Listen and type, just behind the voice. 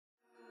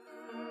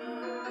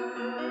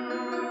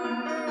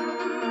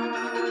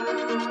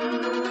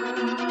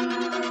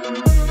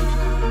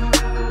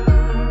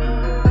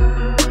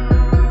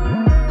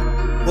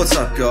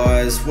What's up,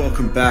 guys?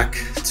 Welcome back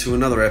to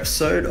another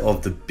episode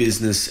of the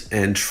Business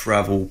and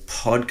Travel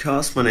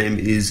Podcast. My name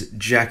is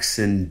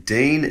Jackson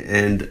Dean,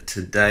 and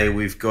today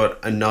we've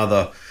got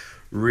another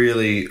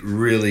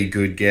really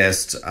good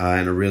guest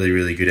and a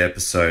really good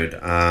episode.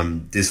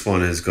 This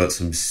one has got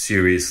some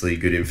seriously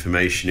good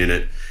information in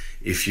it.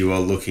 If you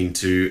are looking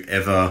to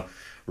ever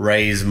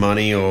raise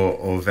money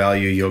or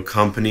value your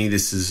company,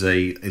 this is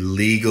a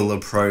legal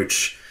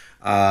approach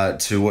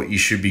to what you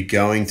should be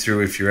going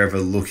through if you're ever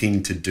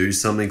looking to do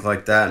something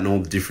like that, and all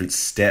the different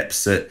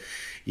steps that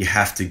you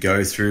have to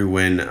go through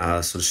when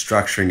sort of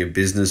structuring a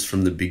business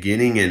from the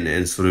beginning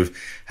and sort of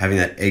having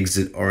that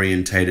exit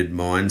orientated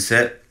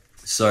mindset.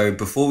 So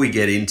before we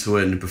get into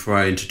it and before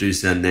I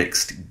introduce our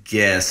next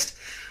guest,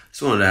 I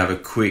just wanted to have a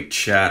quick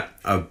chat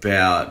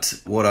about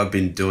what I've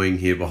been doing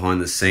here behind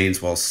the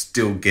scenes while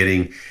still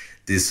getting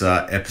this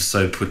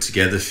episode put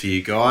together for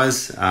you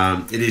guys.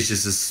 It is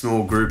just a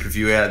small group of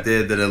you out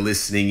there that are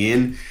listening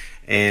in,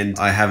 and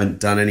I haven't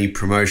done any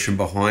promotion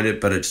behind it,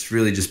 but it's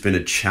really just been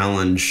a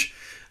challenge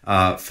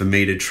for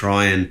me to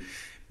try and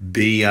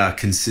be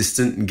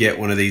consistent and get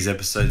one of these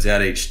episodes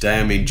out each day.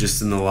 I mean,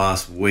 just in the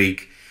last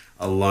week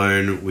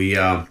alone, we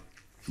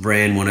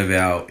ran one of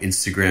our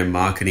Instagram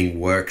marketing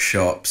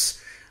workshops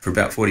for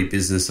about 40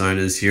 business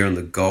owners here on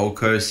the Gold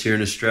Coast here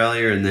in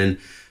Australia, and then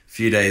a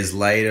few days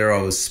later,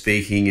 I was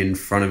speaking in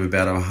front of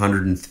about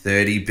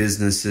 130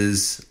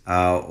 businesses,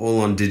 all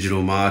on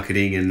digital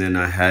marketing. And then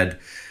I had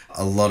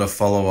a lot of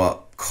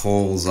follow-up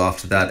calls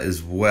after that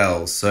as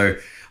well. So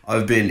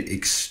I've been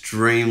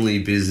extremely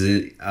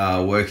busy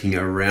working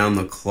around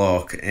the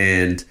clock,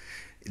 and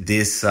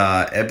this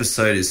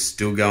episode is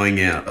still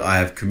going out. I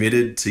have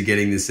committed to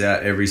getting this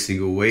out every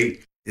single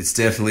week. It's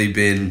definitely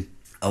been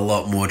a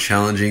lot more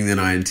challenging than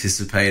I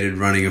anticipated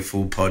running a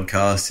full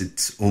podcast.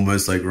 It's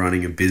almost like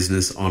running a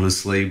business,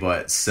 honestly, by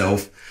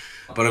itself.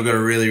 But I've got a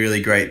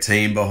really great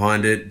team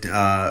behind it.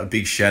 A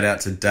big shout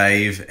out to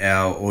Dave,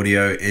 our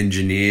audio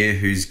engineer,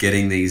 who's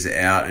getting these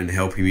out and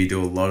helping me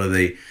do a lot of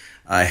the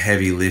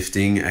heavy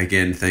lifting.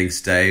 Again,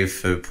 thanks, Dave,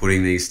 for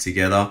putting these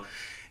together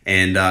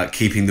and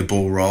keeping the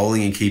ball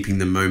rolling and keeping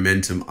the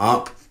momentum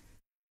up.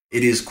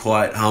 It is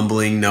quite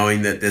humbling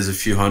knowing that there's a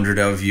few hundred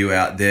of you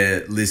out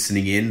there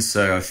listening in.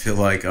 So I feel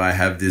like I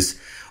have this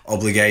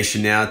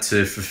obligation now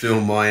to fulfill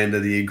my end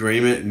of the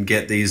agreement and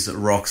get these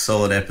rock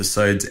solid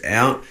episodes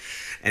out.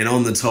 And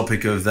on the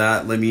topic of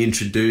that, let me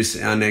introduce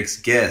our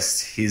next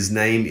guest. His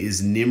name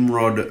is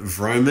Nimrod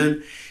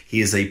Vromen. He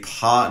is a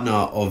partner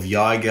of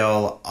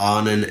Yigal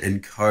Arnon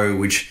Co,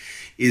 which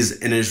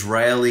is an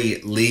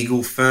Israeli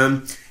legal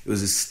firm. It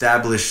was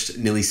established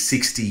nearly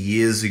 60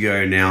 years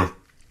ago now,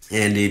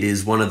 and it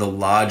is one of the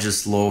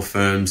largest law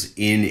firms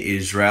in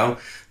Israel.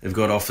 They've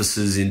got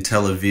offices in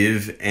Tel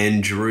Aviv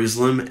and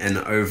Jerusalem, and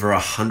over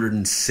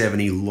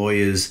 170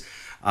 lawyers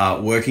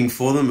working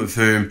for them, of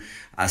whom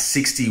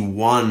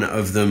 61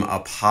 of them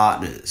are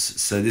partners.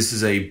 So this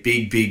is a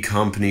big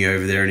company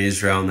over there in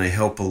Israel, and they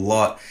help a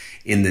lot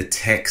in the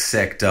tech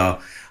sector,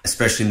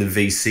 especially in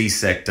the VC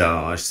sector,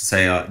 I should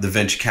say the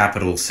venture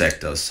capital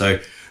sector. So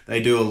they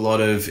do a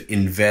lot of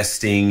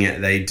investing.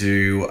 They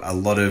do a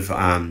lot of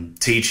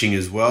teaching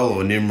as well.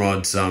 Or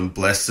Nimrod's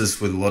blessed us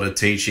with a lot of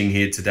teaching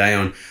here today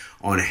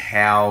on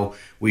how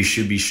we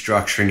should be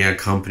structuring our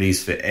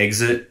companies for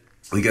exit.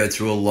 We go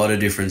through a lot of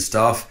different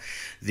stuff.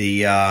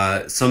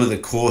 Some of the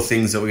core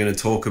things that we're going to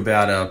talk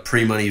about are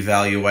pre-money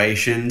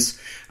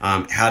valuations,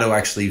 how to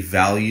actually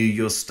value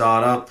your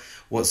startup,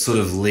 what sort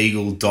of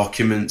legal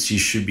documents you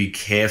should be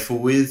careful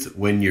with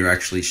when you're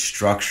actually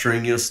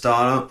structuring your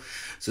startup.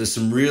 So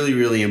some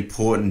really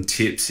important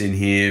tips in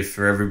here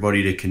for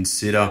everybody to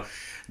consider.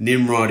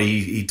 Nimrod,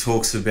 he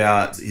talks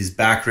about his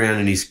background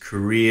and his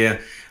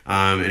career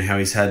and how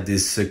he's had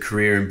this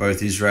career in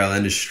both Israel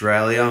and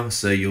Australia.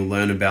 So you'll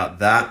learn about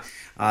that.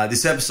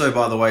 This episode,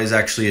 by the way, is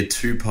actually a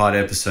two-part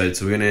episode.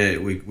 So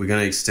we're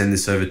gonna extend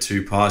this over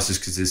two parts just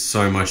because there's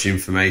so much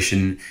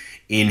information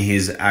in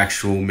his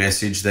actual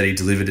message that he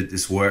delivered at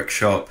this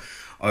workshop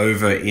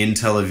over in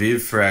Tel Aviv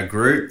for our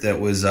group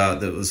that was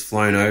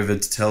flown over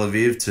to Tel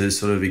Aviv to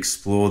sort of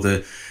explore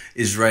the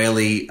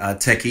Israeli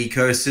tech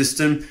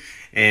ecosystem.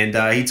 And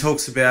he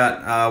talks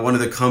about one of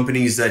the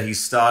companies that he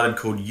started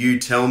called You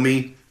Tell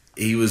Me.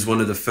 He was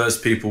one of the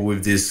first people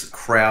with this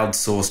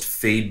crowdsourced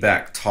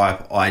feedback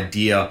type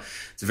idea.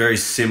 It's a very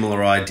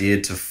similar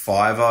idea to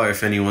Fiverr,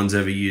 if anyone's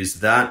ever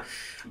used that.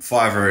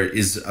 Fiverr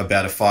is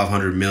about a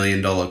 $500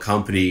 million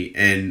company,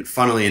 and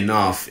funnily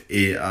enough,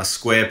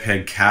 Square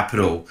Peg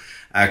Capital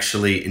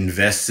actually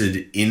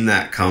invested in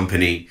that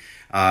company.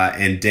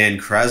 And Dan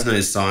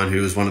Krasnostein,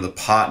 who was one of the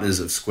partners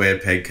of Square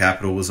Peg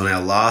Capital, was on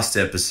our last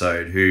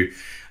episode, who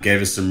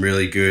gave us some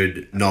really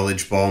good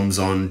knowledge bombs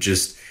on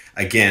just,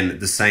 again,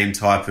 the same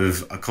type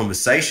of a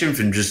conversation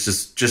from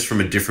just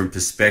from a different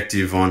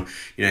perspective on,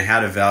 how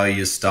to value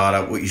your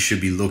startup, what you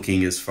should be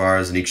looking as far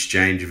as an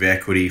exchange of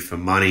equity for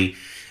money,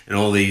 and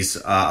all these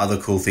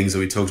other cool things that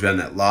we talked about in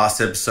that last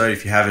episode.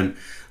 If you haven't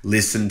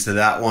listened to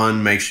that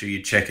one, make sure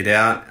you check it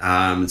out.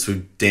 It's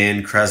with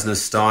Dan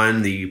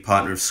Krasnostein, the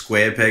partner of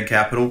Square Peg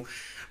Capital.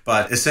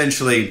 But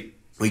essentially,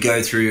 we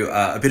go through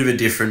a bit of a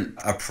different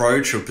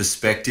approach or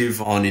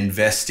perspective on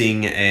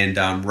investing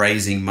and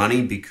raising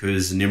money,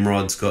 because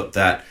Nimrod's got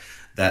that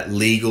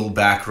legal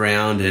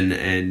background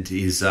and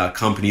his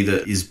company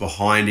that is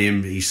behind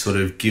him. He sort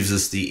of gives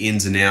us the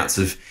ins and outs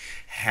of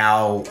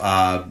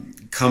how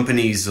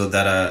companies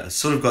that are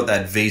sort of got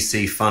that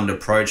VC fund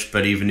approach,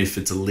 but even if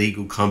it's a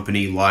legal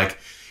company like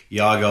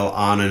Yigal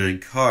Arnon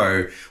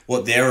Co,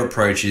 what their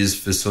approach is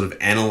for sort of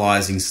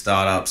analyzing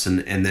startups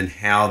and then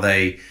how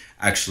they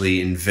actually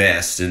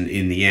invest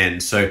in the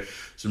end. So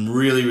some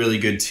really, really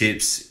good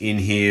tips in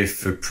here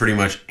for pretty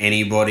much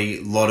anybody.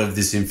 A lot of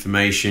this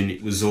information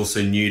was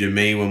also new to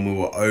me when we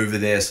were over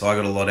there, so I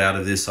got a lot out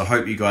of this. I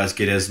hope you guys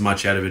get as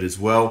much out of it as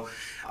well.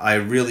 I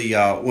really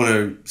want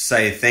to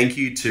say thank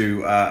you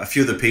to a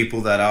few of the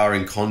people that are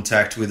in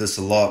contact with us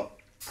a lot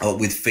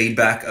with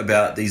feedback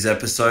about these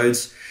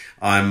episodes.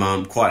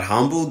 I'm quite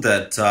humbled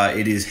that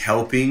it is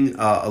helping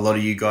a lot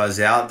of you guys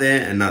out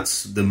there, and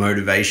that's the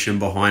motivation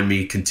behind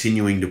me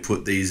continuing to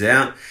put these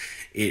out.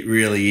 It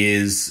really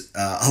is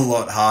a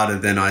lot harder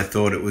than I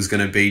thought it was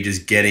going to be,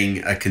 just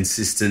getting a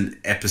consistent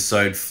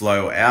episode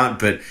flow out.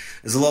 But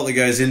there's a lot that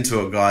goes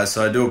into it, guys.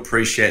 So I do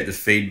appreciate the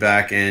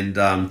feedback, and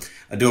I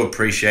do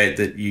appreciate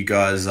that you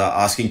guys are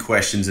asking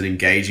questions and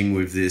engaging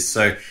with this.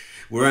 So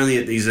we're only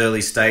at these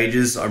early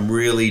stages. I'm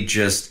really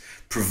just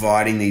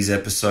providing these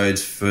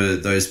episodes for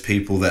those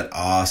people that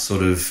are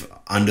sort of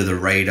under the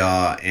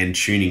radar and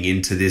tuning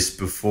into this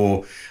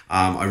before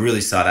I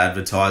really start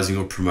advertising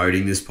or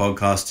promoting this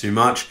podcast too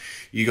much.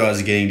 You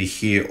guys are getting to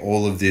hear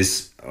all of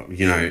this,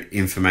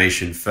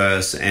 information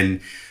first.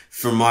 And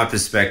from my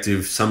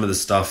perspective, some of the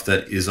stuff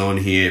that is on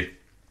here,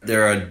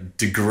 there are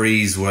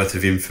degrees worth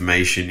of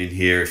information in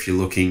here if you're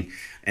looking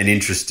and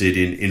interested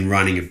in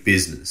running a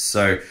business.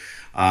 So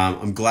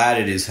I'm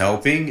glad it is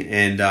helping,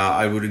 and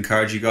I would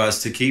encourage you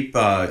guys to keep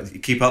up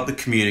the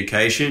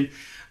communication.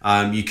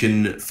 You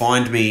can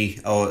find me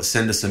or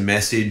send us a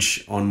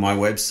message on my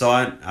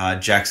website,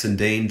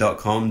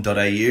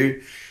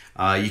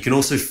 jacksondean.com.au. You can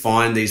also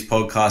find these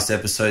podcast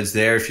episodes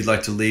there. If you'd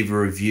like to leave a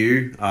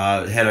review,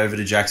 head over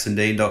to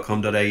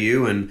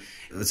jacksondean.com.au, and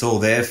it's all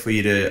there for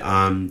you to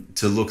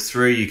look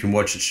through. You can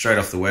watch it straight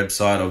off the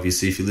website.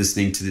 Obviously, if you're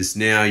listening to this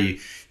now, you're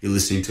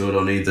listening to it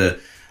on either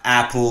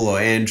Apple or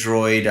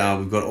Android.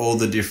 We've got all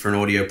the different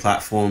audio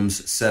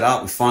platforms set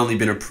up. We've finally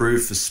been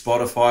approved for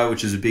Spotify,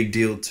 which is a big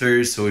deal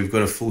too. So we've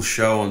got a full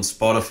show on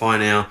Spotify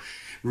now.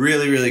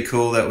 Really, really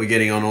cool that we're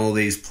getting on all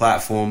these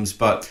platforms.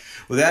 But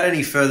without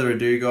any further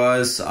ado,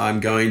 guys, I'm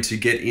going to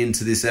get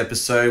into this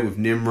episode with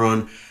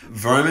Nimrod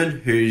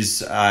Vromen, who's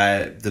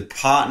the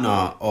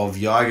partner of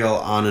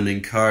Yigal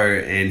Arnon Co,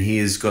 and he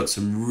has got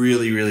some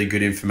really, really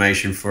good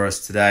information for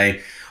us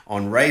today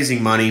on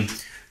raising money,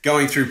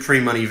 going through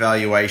pre-money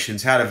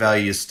valuations, how to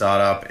value your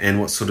startup, and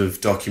what sort of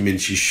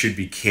documents you should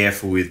be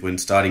careful with when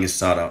starting a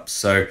startup.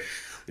 So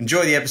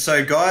enjoy the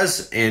episode,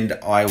 guys, and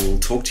I will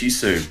talk to you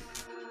soon.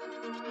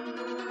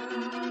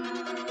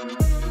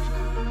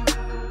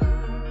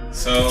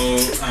 So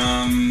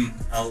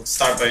I'll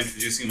start by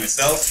introducing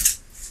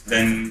myself,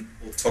 then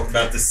we'll talk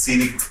about the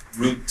scenic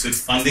route to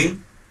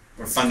funding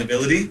or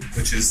fundability,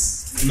 which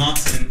is not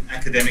an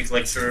academic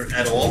lecture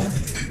at all.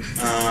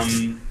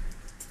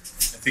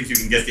 I think you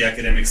can get the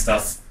academic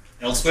stuff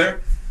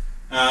elsewhere.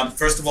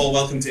 First of all,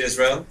 welcome to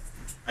Israel.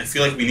 I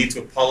feel like we need to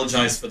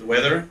apologize for the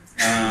weather.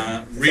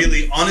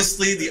 Really,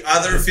 honestly, the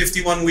other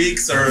 51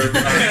 weeks are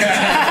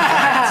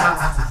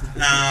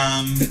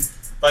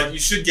but you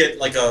should get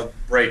like a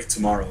break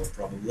tomorrow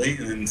probably,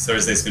 and then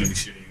Thursday's going to be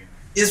shitty again.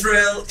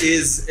 Israel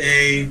is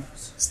a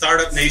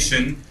startup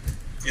nation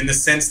in the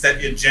sense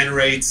that it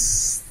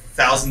generates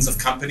thousands of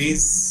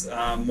companies,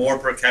 more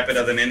per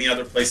capita than any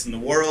other place in the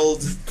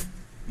world,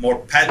 more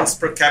patents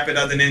per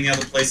capita than any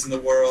other place in the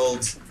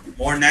world,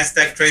 more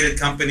NASDAQ traded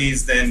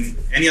companies than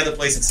any other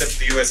place except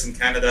the US and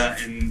Canada,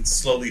 and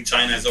slowly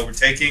China is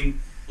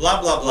overtaking,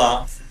 blah, blah,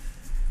 blah.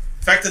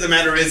 Fact of the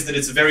matter is that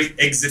it's a very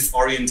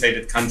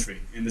exit-orientated country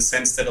in the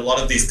sense that a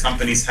lot of these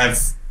companies have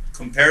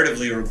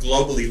comparatively or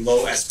globally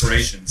low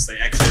aspirations. They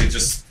actually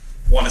just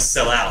want to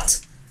sell out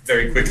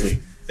very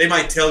quickly. They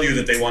might tell you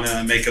that they want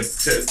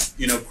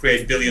to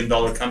create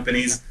billion-dollar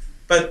companies,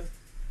 but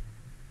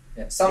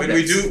some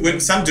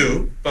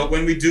do. But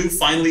when we do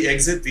finally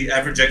exit, the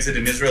average exit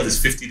in Israel is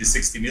 50 to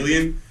 60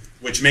 million,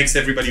 which makes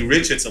everybody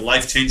rich. It's a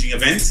life-changing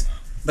event,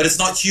 but it's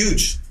not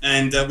huge.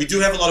 And we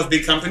do have a lot of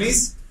big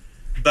companies.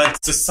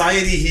 But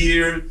society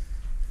here,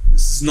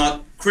 this is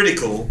not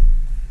critical,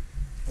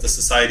 the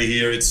society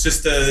here. It's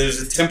just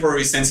there's a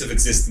temporary sense of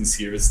existence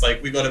here. It's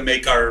like we got to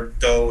make our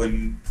dough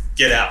and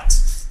get out.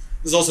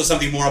 There's also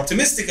something more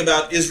optimistic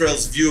about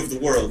Israel's view of the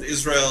world.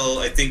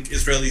 I think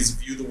Israelis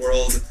view the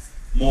world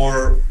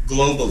more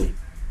globally.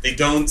 They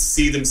don't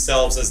see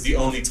themselves as the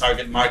only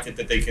target market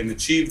that they can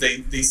achieve.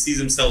 They see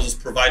themselves as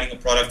providing a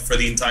product for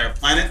the entire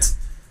planet.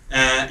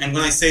 And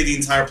when I say the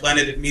entire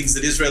planet, it means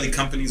that Israeli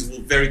companies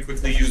will very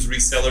quickly use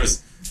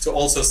resellers to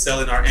also sell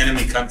in our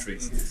enemy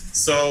countries.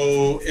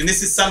 So, and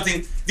this is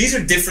something, these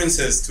are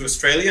differences to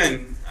Australia,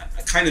 and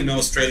I kind of know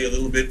Australia a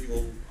little bit.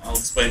 I'll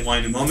explain why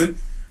in a moment.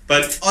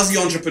 But Aussie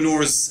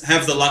entrepreneurs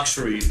have the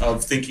luxury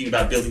of thinking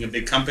about building a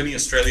big company.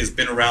 Australia's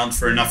been around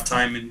for enough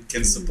time and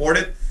can support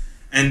it.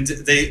 And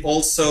they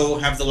also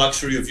have the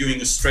luxury of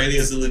viewing Australia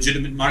as a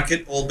legitimate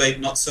market, albeit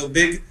not so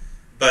big,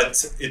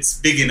 but it's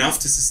big enough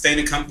to sustain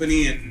a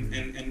company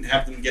and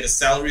have them get a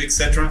salary,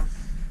 etc.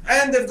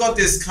 And they've got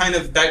this kind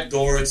of back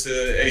door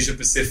to Asia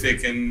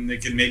Pacific, and they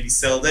can maybe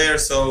sell there.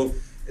 So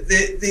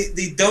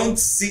they don't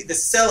see the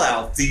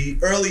sellout. The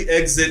early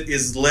exit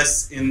is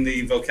less in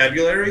the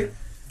vocabulary.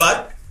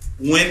 But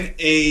when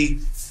a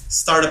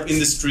startup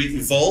industry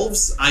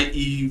evolves,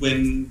 i.e.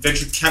 when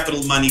venture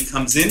capital money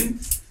comes in,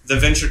 the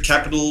venture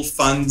capital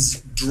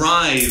funds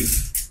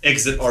drive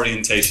exit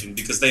orientation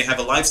because they have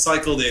a life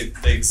cycle. They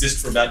exist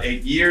for about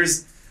 8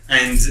 years.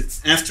 And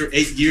after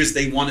 8 years,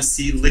 they want to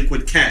see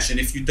liquid cash. And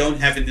if you don't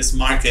have in this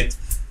market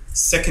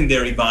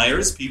secondary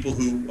buyers, people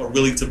who are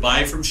willing to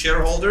buy from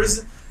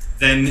shareholders,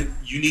 then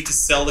you need to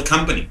sell the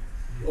company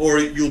or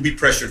you'll be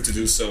pressured to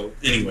do so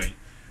anyway.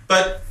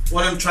 But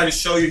what I'm trying to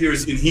show you here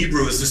is in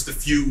Hebrew is just a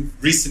few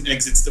recent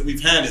exits that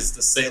we've had is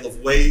the sale of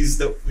Waze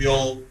that we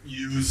all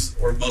use,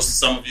 or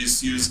some of you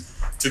use,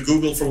 to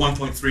Google for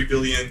 1.3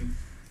 billion.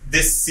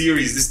 This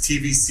series, this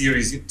TV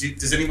series,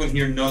 does anyone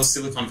here know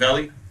Silicon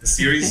Valley? The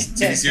series,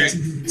 TV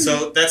series?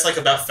 So that's like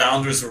about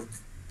founders or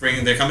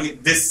bringing their company.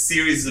 This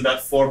series is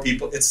about 4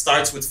 people. It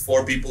starts with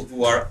 4 people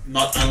who are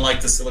not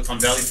unlike the Silicon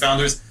Valley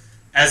founders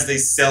as they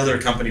sell their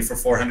company for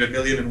 400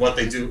 million and what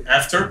they do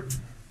after.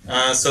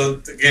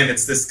 So again,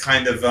 it's this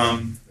kind of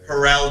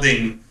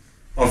heralding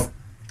of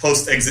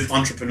post-exit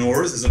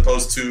entrepreneurs as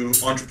opposed to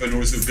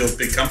entrepreneurs who built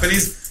big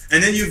companies.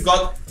 And then you've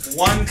got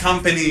one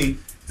company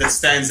that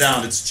stands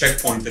out. It's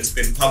Checkpoint, that's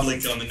been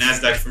public on the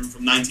NASDAQ from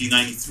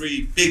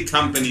 1993. Big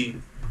company,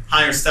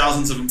 hires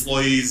thousands of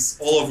employees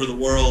all over the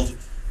world,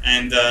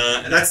 and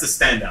that's the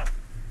standout.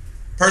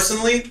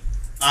 Personally,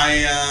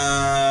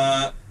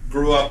 I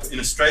grew up in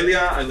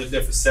Australia. I lived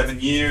there for 7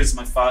 years.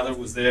 My father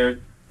was there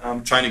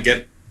trying to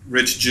get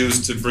rich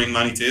Jews to bring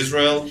money to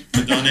Israel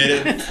to donate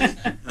it.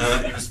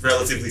 He was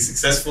relatively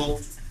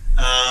successful.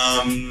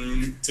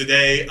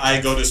 Today, I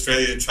go to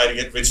Australia to try to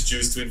get rich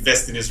Jews to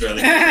invest in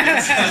Israeli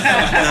companies.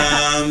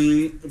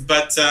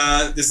 But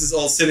this is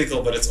all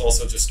cynical, but it's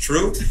also just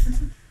true.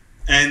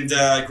 And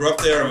I grew up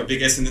there. I'm a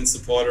big Essendon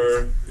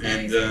supporter,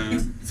 and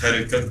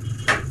had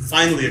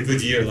finally a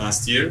good year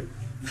last year.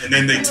 And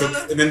then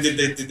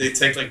did they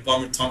take like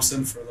Bomber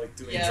Thompson for like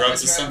doing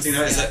drugs or something?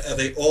 Are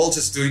they all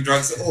just doing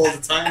drugs all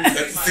the time? Is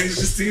that the thing with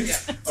this team? Yeah.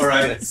 All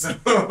right. So,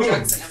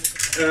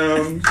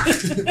 and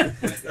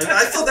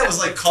I thought that was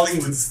like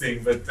Collingwood's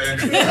thing, but then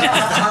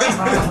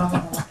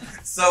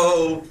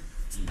so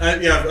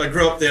I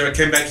grew up there. I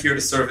came back here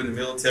to serve in the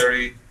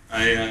military.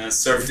 I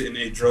served in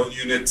a drone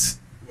unit,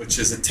 which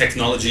is a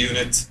technology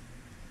unit.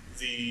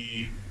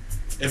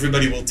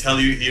 Everybody will tell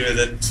you here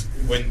that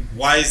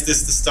why is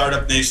this the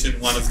startup nation?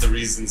 One of the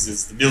reasons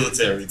is the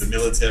military. The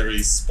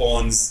military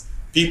spawns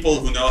people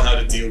who know how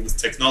to deal with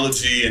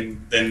technology,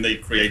 and then they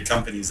create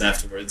companies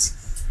afterwards.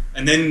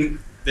 And then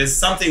there's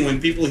something when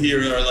people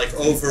here are like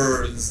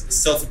over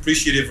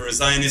self-appreciative or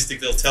Zionistic,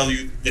 they'll tell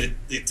you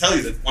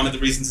that one of the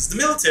reasons is the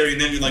military,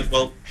 and then you're like,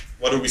 well,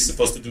 what are we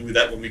supposed to do with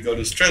that when we go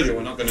to Australia?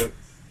 We're not going to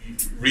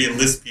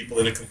re-enlist people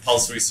in a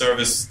compulsory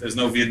service. There's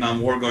no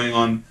Vietnam War going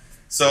on.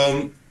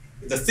 So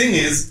the thing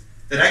is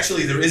that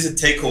actually there is a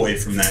takeaway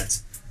from that.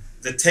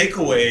 The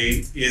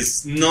takeaway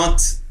is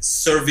not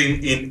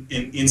serving in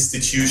an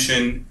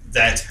institution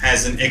that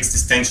has an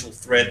existential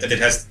threat that it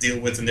has to deal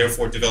with and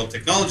therefore develop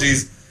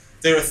technologies.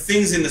 There are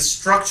things in the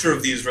structure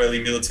of the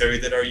Israeli military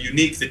that are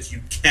unique that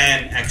you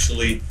can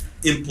actually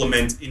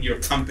implement in your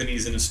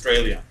companies in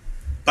Australia.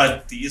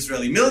 But the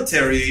Israeli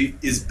military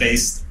is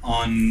based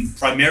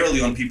primarily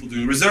on people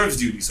doing reserves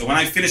duty. So when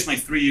I finish my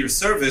 3-year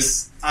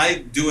service,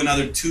 I do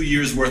another 2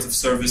 years worth of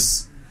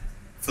service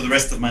for the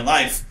rest of my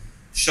life,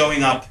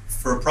 showing up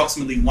for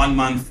approximately 1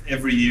 month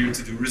every year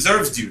to do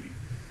reserves duty,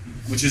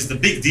 which is the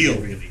big deal,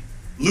 really.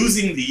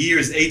 Losing the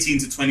years 18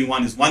 to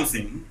 21 is one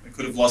thing. I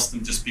could have lost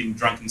them just being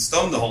drunk and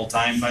stoned the whole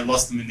time. If I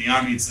lost them in the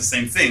army, it's the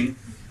same thing.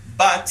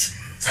 But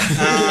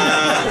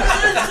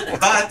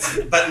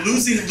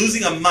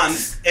losing a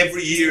month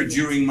every year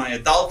during my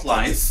adult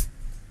life,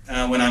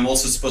 when I'm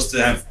also supposed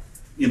to have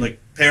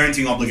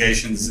parenting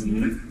obligations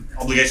and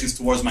obligations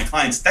towards my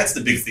clients, that's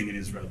the big thing in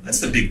Israel. That's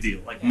the big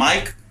deal. Like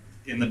Mike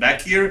in the back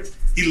here,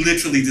 he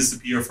literally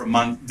disappears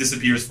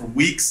for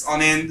weeks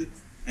on end,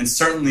 and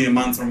certainly a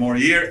month or more a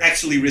year,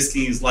 actually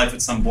risking his life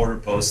at some border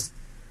post.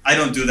 I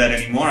don't do that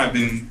anymore. I've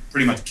been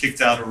pretty much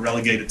kicked out or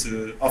relegated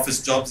to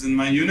office jobs in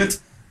my unit,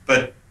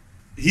 but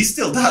he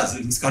still does,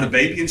 and he's got a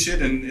baby and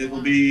shit, and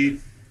it'll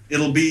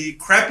be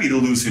crappy to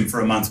lose him for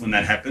a month when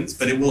that happens,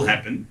 but it will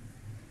happen.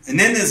 And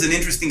then there's an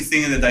interesting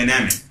thing in the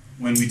dynamic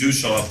when we do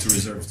show up to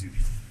reserves duty.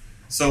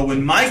 So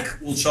when Mike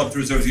will show up to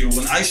reserves duty, or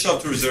when I show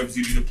up to reserves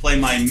duty to play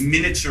my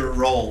miniature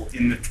role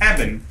in the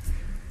cabin,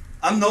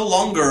 I'm no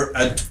longer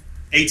a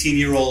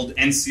 18-year-old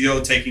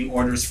NCO taking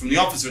orders from the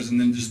officers and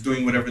then just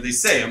doing whatever they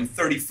say. I'm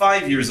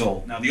 35 years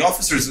old. Now, the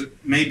officers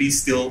may be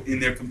still in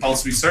their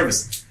compulsory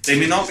service. They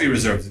may not be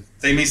reservists.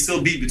 They may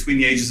still be between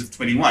the ages of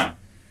 21.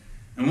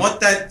 And what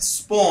that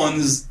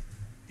spawns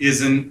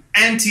is an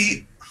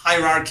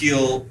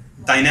anti-hierarchical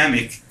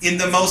dynamic in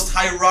the most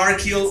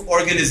hierarchical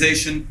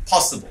organization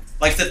possible.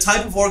 Like the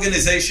type of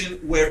organization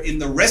where in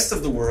the rest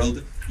of the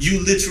world,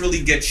 you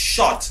literally get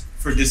shot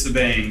for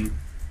disobeying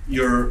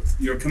your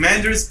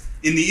commanders.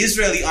 In the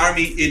Israeli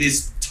army, it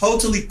is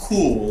totally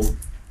cool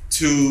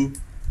to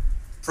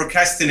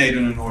procrastinate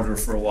on an order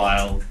for a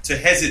while, to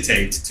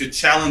hesitate, to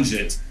challenge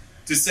it,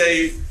 to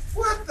say,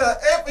 what the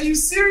F, are you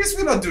serious?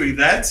 We're not doing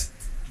that.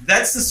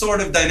 That's the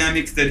sort of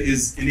dynamic that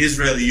is in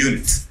Israeli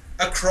units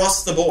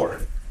across the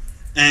board.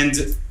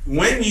 And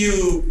when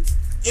you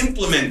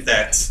implement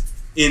that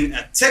in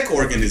a tech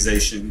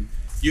organization,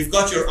 you've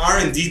got your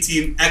R&D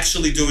team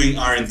actually doing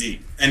R&D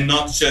and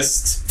not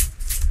just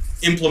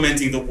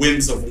implementing the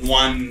whims of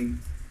one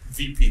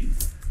VP,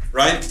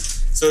 right?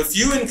 So if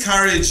you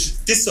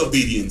encourage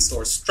disobedience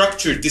or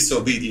structured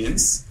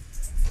disobedience,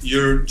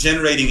 you're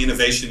generating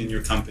innovation in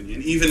your company.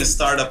 And even a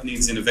startup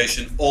needs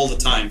innovation all the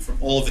time from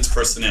all of its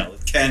personnel.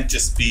 It can't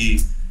just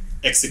be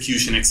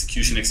execution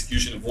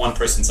of one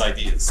person's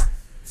ideas.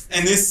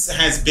 And this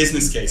has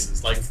business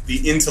cases, like the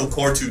Intel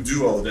Core 2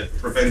 Duo that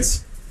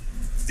prevents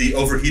the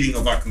overheating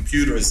of our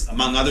computers,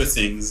 among other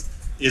things,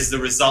 is the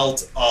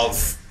result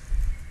of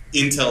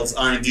Intel's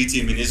R&D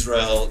team in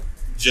Israel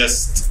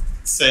just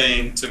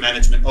saying to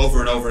management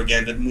over and over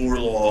again that Moore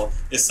law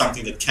is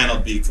something that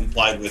cannot be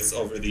complied with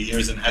over the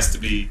years and has to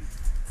be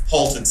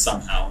halted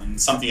somehow,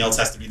 and something else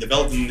has to be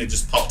developed, and they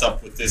just popped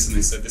up with this and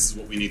they said this is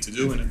what we need to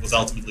do, and it was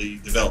ultimately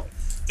developed.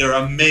 There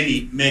are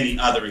many, many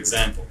other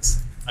examples.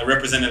 I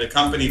represented a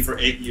company for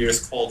 8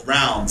 years called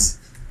Rounds.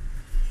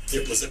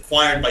 It was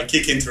acquired by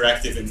Kick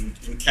Interactive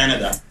in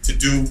Canada to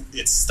do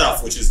its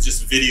stuff, which is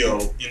just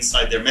video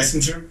inside their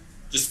messenger,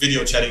 just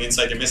video chatting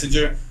inside their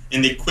messenger,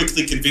 and they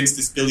quickly convinced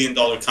this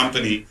billion-dollar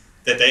company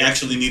that they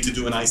actually need to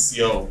do an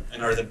ICO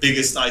and are the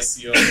biggest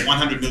ICO,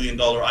 $100 million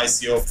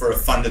ICO for a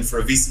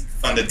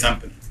VC-funded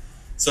company.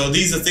 So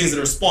these are things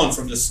that are spawned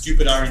from the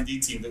stupid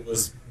R&D team that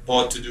was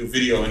bought to do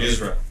video in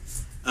Israel.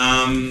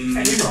 And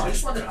Nimrod, I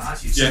just wanted to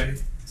ask you,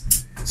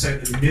 so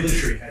the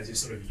military has this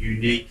sort of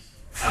unique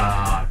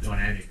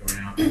dynamic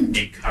around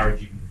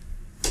encouraging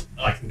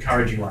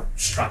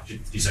structured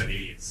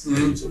disobedience,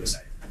 sort of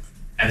say.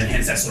 And then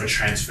hence that's sort of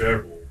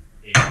transferable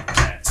in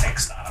a tech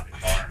startup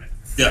environment.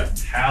 Yeah.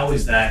 How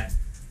is that,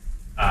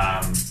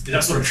 is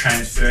that sort of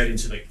transferred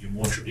into like your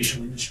more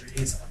traditional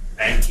industries, like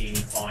banking,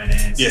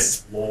 finance,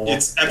 yes. law? What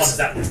does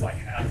that look like?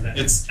 How does that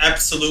It's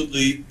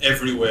absolutely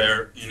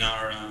everywhere in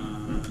our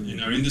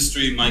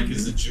industry. Mike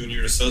is a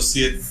junior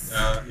associate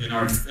in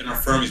our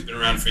firm. He's been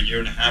around for a year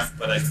and a half,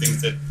 but I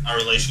think that our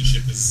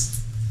relationship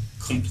is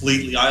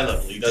completely eye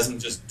level. He doesn't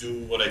just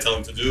do what I tell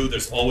him to do.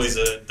 There's always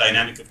a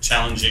dynamic of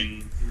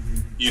challenging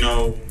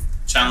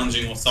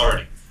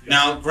authority. Yeah.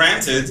 Now,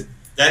 granted,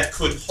 that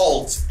could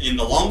halt in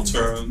the long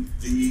term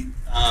the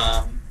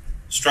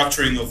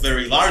structuring of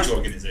very large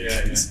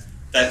organizations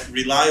that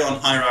rely on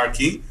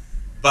hierarchy,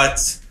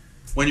 but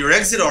when you're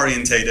exit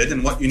orientated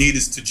and what you need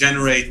is to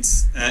generate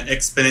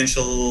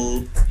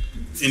exponential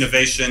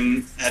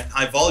innovation at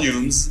high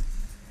volumes,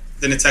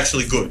 then it's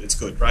actually good. It's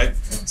good, right?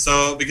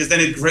 So because then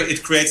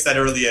it creates that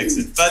early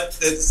exit. But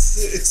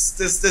there's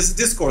a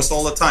discourse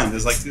all the time.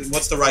 There's like,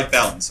 what's the right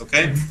balance?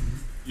 Okay,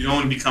 you don't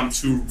want to become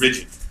too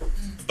rigid.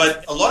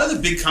 But a lot of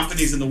the big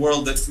companies in the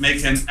world that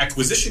make an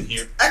acquisition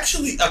here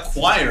actually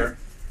acquire.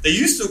 They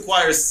used to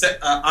acquire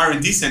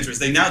R&D centers.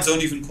 They now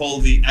don't even call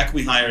the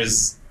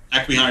acquihires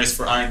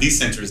for R&D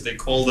centers. They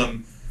call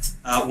them,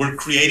 we're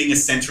creating a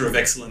center of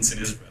excellence in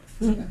Israel.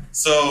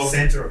 So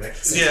center of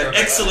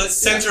excellence.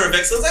 Center of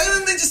excellence. And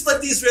then they just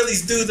let the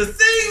Israelis do the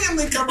thing, and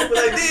they come up with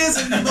ideas,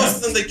 and most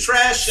of them they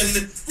trash,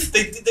 and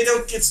they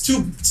don't. It's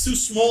too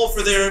small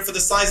for the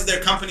size of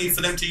their company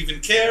for them to even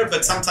care.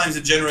 But sometimes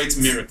it generates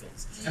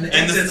miracles. And the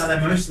exits, are they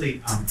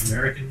mostly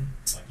American,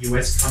 like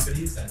US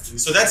companies that do?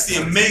 So that's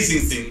the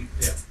amazing thing.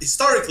 Yeah.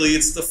 Historically,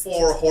 it's the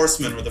 4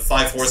 horsemen or the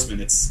 5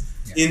 horsemen. It's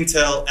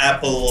Intel,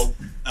 Apple,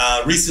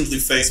 recently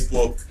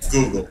Facebook,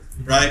 Google,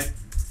 right?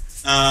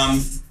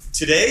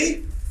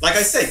 Today, like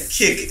I said,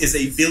 Kik is a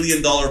 $1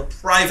 billion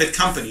private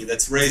company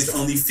that's raised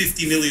only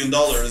 $50 million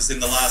in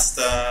the last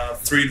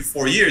 3 to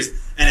 4 years,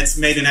 and it's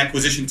made an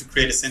acquisition to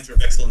create a center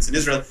of excellence in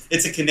Israel.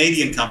 It's a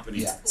Canadian company.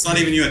 Yeah. It's not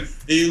even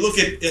US. You look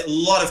at a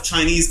lot of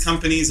Chinese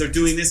companies are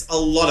doing this. A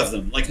lot of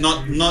them, like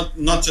not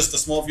just a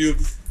small few.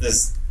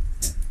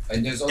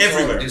 There's also,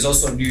 everywhere. There's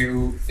also a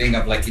new thing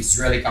of like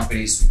Israeli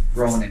companies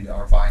grown and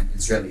are buying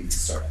Israeli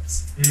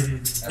startups.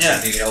 That's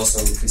something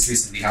also is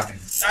recently happening.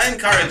 I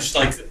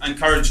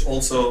encourage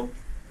also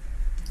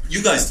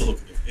you guys to look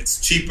at it. It's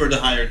cheaper to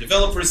hire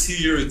developers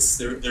here.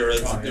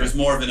 There's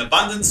more of an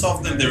abundance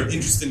of them. They're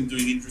interested in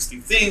doing interesting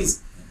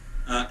things.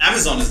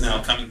 Amazon is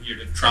now coming here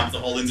to trump the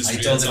whole industry.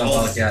 I told them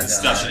about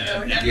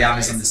discussion. the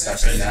Amazon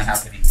discussion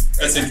happening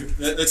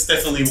That's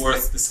definitely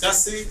worth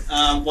discussing.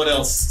 What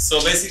else?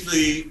 So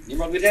basically,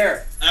 Nimrod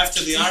there.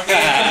 After the army,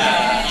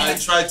 I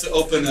tried to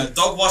open a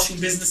dog washing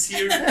business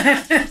here.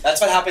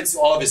 That's what happens to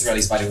all of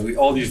Israelis, by the way. We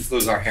all used to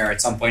lose our hair at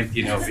some point,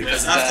 you know.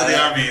 Because after the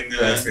army, and,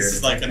 this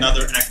is like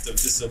another act of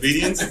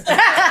disobedience.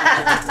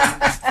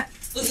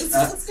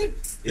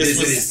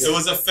 It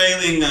was a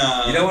failing.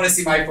 You don't want to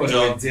see my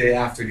photo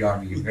after the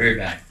army. Very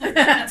bad.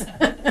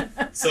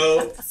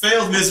 So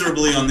failed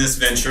miserably on this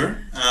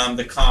venture.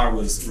 The car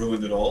was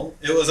ruined at all.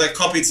 I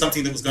copied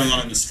something that was going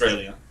on in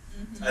Australia.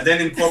 I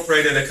then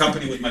incorporated a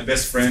company with my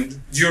best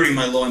friend during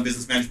my law and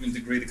business management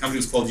degree. The company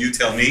was called You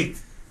Tell Me.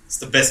 It's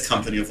the best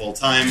company of all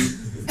time.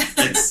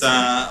 It's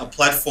a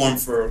platform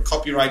for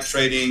copyright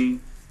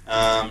trading.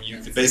 You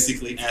could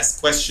basically ask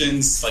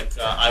questions like,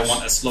 I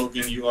want a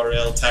slogan,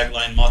 URL,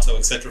 tagline, motto,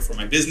 etc. for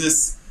my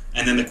business.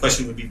 And then the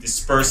question would be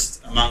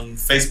dispersed among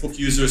Facebook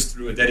users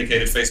through a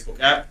dedicated Facebook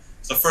app.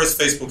 It's the first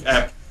Facebook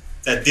app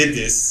that did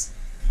this,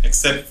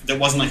 except there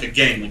wasn't like a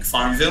game like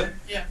Farmville.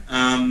 Yeah.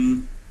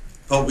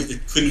 But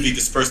it couldn't be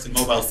dispersed in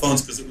mobile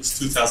phones because it was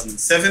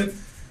 2007. It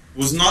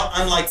was not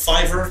unlike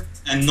Fiverr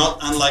and not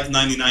unlike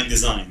 99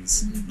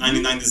 Designs.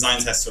 99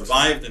 Designs has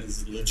survived and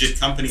is a legit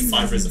company.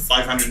 Fiverr is a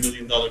 $500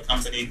 million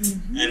company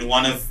and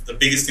one of the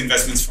biggest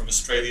investments from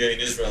Australia in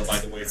Israel, by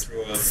the way,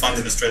 through a fund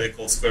in Australia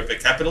called Square Peg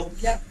Capital.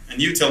 Yep.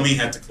 And You Tell Me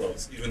had to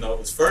close, even though it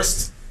was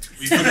first.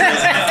 We couldn't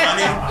raise enough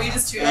money. We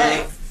just too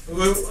early. We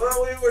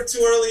were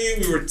too early,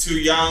 we were too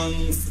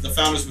young, the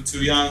founders were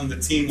too young, the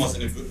team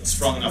wasn't a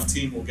strong enough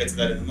team, we'll get to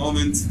that in a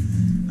moment.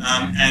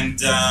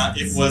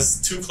 It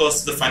was too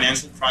close to the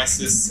financial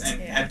crisis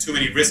and had too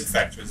many risk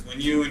factors.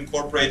 When you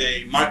incorporate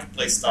a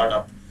marketplace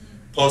startup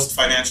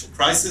post-financial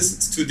crisis,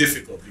 it's too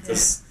difficult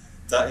because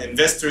the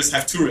investors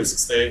have two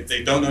risks.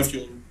 They don't know if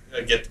you'll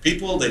get the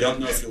people, they don't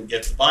know if you'll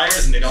get the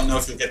buyers, and they don't know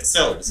if you'll get the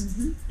sellers.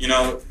 You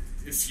know,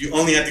 if you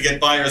only have to get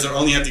buyers or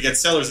only have to get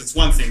sellers, it's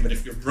one thing. But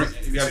if you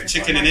have a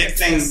chicken and egg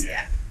thing,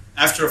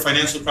 after a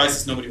financial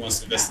crisis, nobody wants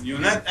to invest in you.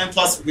 And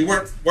plus, we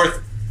weren't worth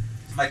it.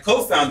 My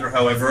co-founder,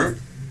 however,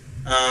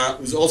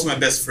 was also my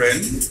best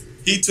friend.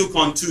 He took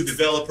on two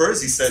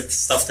developers. He said,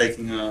 "Stop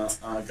taking a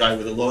guy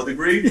with a law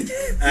degree."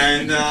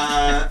 And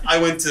I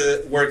went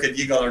to work at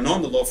Yigal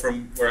Arnon, the law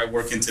firm where I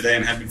work in today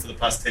and have been for the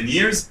past 10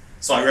 years.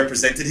 So I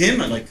represented him.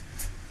 I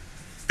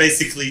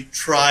basically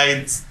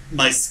tried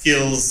my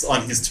skills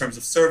on his terms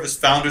of service,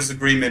 founders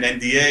agreement,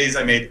 NDAs.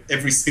 I made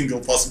every single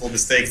possible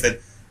mistake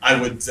that I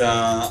would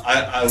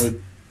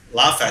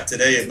laugh at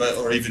today,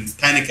 or even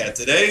panic at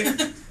today.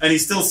 And he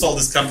still sold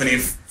this company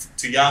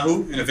to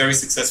Yahoo in a very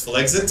successful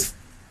exit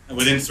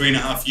within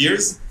 3.5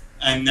 years,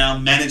 and now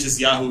manages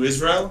Yahoo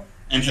Israel,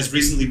 and has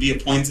recently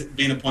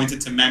been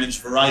appointed to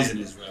manage Verizon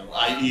Israel,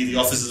 i.e. the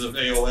offices of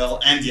AOL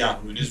and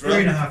Yahoo in Israel.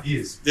 3.5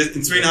 years.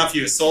 In 3.5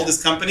 years, sold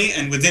this company,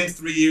 and within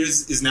 3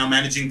 years is now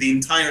managing the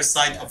entire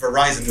site of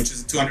Verizon, which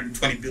is a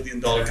 $220 billion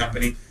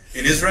company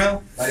in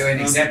Israel. By the way, an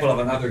example of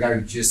another guy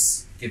who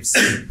just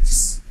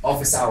gives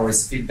office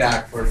hours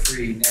feedback for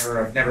free.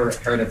 I've never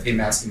heard of him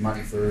asking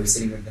money for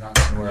sitting with an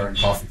entrepreneur and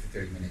coffee for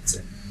 30 minutes.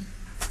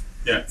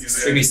 Yeah, he's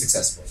extremely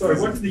successful. Sorry,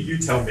 what did the You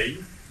Tell Me?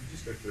 You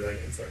just go through that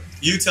again, sorry.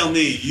 You Tell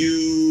Me,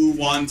 you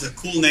want a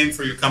cool name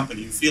for your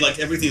company. You feel like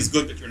everything is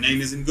good, but your name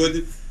isn't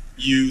good.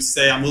 You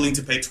say, I'm willing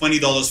to pay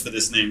 $20 for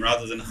this name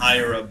rather than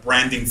hire a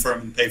branding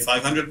firm and pay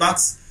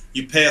 $500.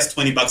 You pay us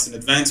 $20 in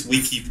advance,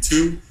 we keep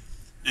 $2.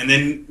 And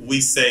then we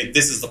say,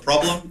 this is the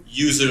problem.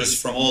 Users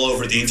from all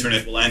over the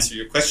internet will answer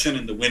your question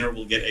and the winner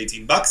will get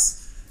 $18.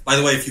 By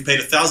the way, if you paid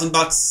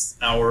 $1,000,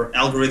 our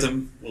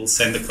algorithm will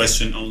send the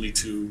question only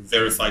to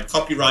verified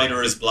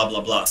copywriters, blah,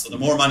 blah, blah. So the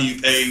more money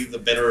you pay, the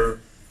better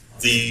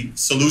the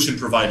solution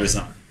providers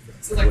are.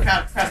 So like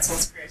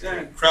crowdsourced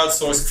creativity. Yeah,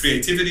 crowdsourced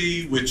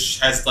creativity, which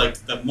has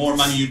the more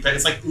money you pay.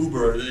 It's like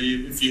Uber.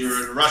 If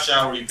you're at a rush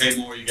hour, you pay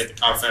more, you get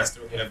the car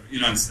faster or whatever. You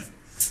know what I'm saying?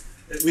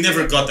 We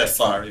never got that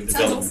far in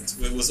development.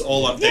 It was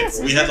all on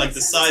paper. We had the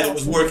side that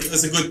was working. It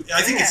was a good.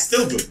 I think it's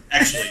still good,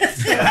 actually.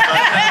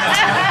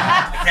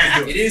 I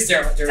can't do it. It is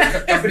there, but there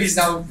are companies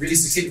now really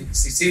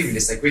succeeding in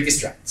this, like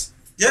Wikistrat.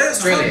 Yeah,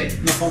 Australia.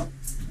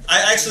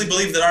 I actually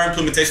believe that our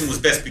implementation was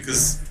best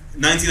because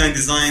 99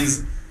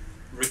 Designs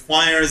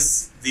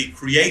requires the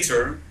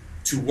creator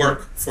to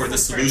work for the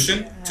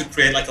solution, to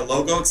create a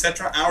logo,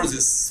 etc. Ours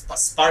is a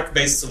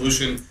Spark-based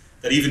solution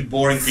that even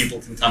boring people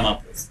can come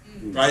up with.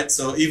 Right,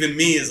 so even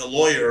me as a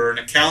lawyer or an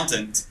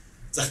accountant,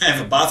 to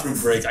have a bathroom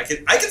break, I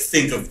could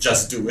think of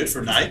Just Do It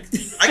for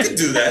Nike. I could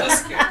do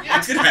that.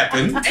 It could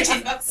happen.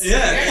 $18.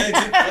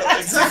 Yeah,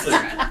 exactly.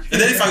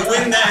 And then if I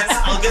win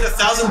that, I'll get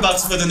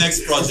 $1,000 for the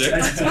next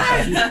project.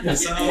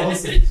 So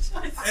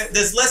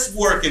there's less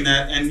work in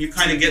that, and you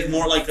kind of get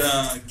more like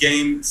a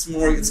game. It's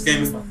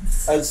gamified.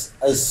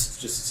 As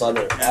just a side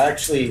note, I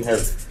actually have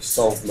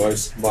solved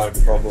most of my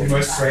problems.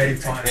 Most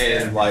creative time.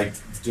 And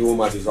do all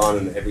my design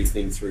and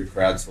everything through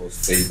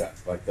crowdsourced feedback.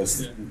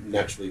 That's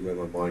naturally where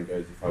my mind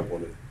goes if I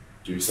want to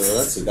do something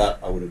like that. So that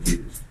I would have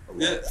used a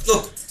lot. Yeah,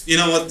 look, you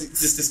know what?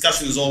 This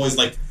discussion is always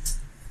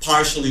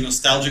partially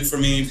nostalgic for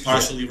me,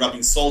 partially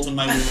rubbing salt on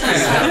my wounds.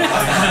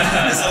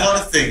 There's a lot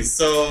of things.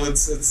 So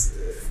it's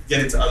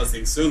get into other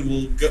things soon.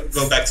 We'll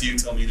go back to you,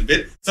 tell me in a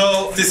bit.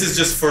 So this is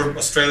just for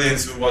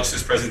Australians who watch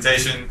this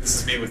presentation. This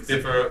is me with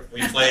Dipper.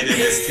 We played in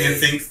this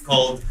thing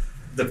called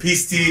the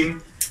Peace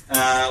Team.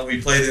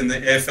 We played in the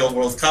AFL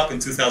World Cup in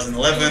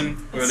 2011.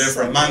 We were there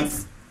for a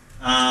month.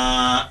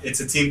 It's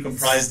a team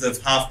comprised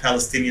of half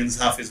Palestinians,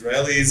 half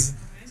Israelis.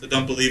 So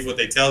don't believe what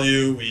they tell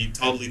you. We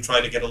totally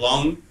try to get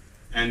along.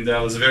 And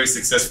it was a very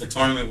successful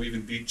tournament. We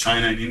even beat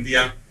China and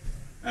India.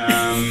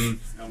 And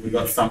we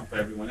got thumped by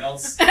everyone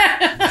else. But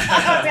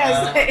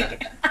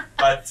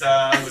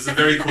it was a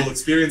very cool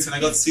experience. And I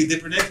got to see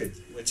Dipper naked,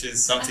 which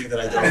is something that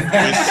I don't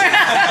wish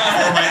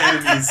for my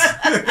enemies.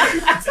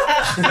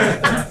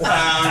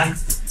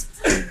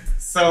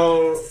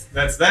 So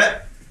that's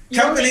that.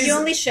 You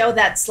only show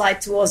that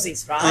slide to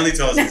Aussies, right? Only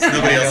to Aussies.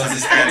 Nobody else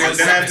understands it.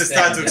 Then I have to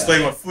start to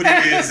explain what footy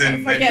is,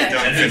 and then you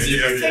don't get it.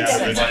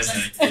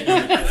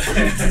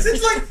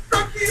 It's like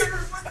rugby,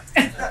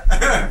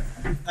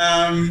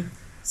 everyone.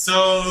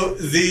 So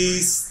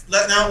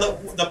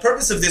the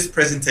purpose of this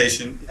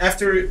presentation,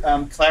 after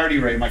Clarity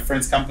Ray, my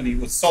friend's company,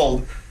 was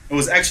sold, it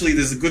was actually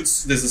there's a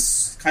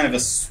kind of a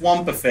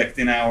swamp effect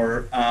in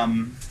our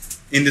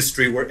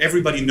industry where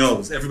everybody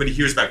knows, everybody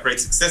hears about great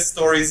success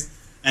stories.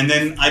 And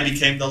then I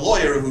became the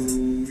lawyer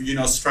who,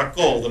 struck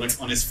gold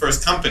on his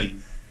first company.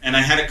 And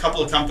I had a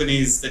couple of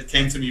companies that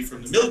came to me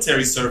from the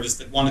military service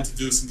that wanted to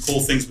do some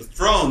cool things with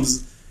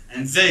drones.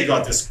 And they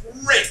got this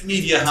great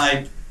media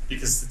hype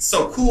because it's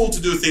so cool to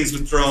do things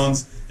with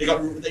drones.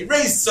 They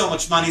raised so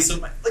much money. So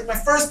my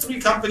first 3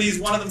 companies,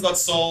 one of them got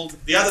sold.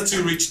 The other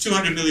 2 reached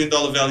 $200 million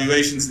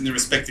valuations in their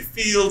respective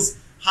fields,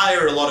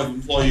 hire a lot of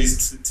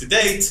employees to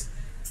date.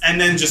 And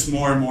then just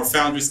more and more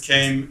founders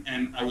came,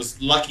 and I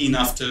was lucky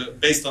enough to,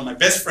 based on my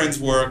best friend's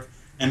work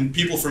and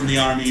people from the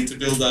army, to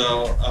build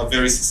a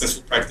very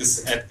successful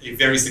practice at a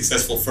very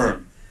successful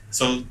firm.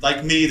 So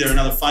like me, there are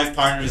another 5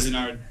 partners in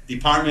our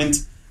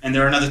department, and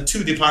there are another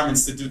 2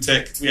 departments that do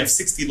tech. We have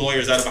 60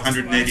 lawyers out of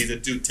 180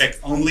 that do tech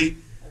only,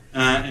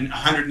 and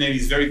 180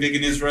 is very big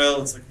in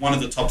Israel. It's like one of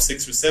the top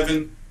 6 or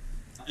 7.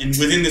 And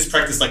within this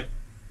practice, like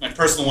my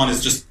personal one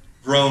has just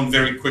grown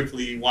very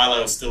quickly while I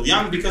was still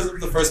young because of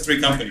the first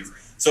 3 companies.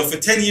 So for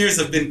 10 years,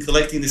 I've been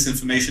collecting this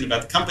information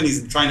about the companies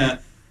and trying to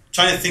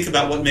think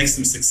about what makes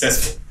them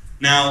successful.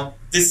 Now,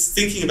 this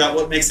thinking about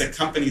what makes a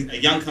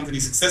young company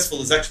successful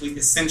is actually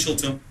essential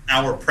to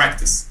our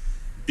practice.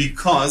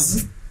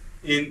 Because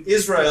in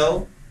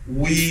Israel,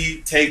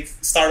 we take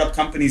startup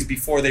companies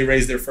before they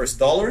raise their first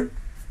dollar,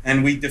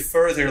 and we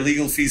defer their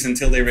legal fees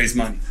until they raise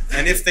money.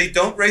 And if they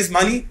don't raise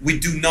money, we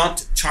do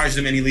not charge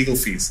them any legal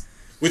fees.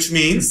 Which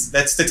means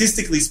that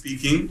statistically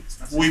speaking,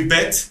 we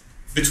bet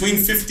between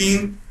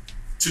 $15,000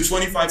 to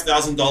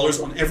 $25,000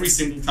 on every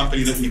single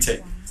company that we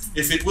take.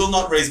 If it will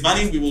not raise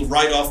money, we will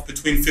write off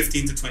between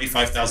 $15,000 to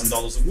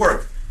 $25,000 of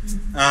work.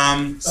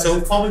 So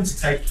is it common to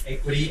take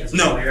equity as a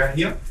lawyer out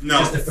here? No.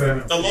 Just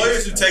deferment. The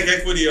lawyers who take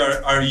equity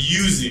are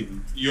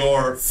using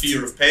your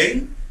fear of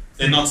paying.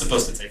 They're not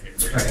supposed to take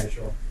equity. Okay,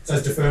 sure. So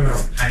it's deferment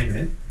of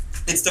payment.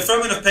 It's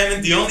deferment of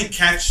payment. The only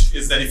catch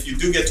is that if you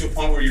do get to a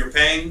point where you're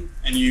paying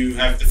and you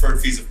have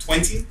deferred fees of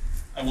 20,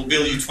 I will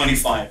bill you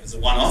 25 as a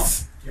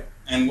one-off.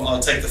 And I'll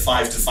take the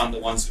 5 to fund the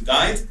ones who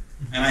died,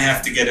 and I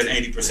have to get an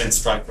 80%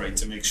 strike rate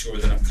to make sure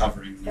that I'm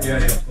covering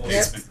the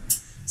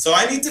expense. So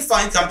I need to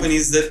find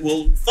companies that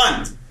will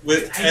fund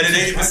at an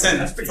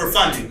 80% for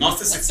funding, not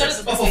for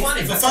success.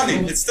 For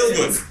funding, it's still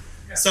good.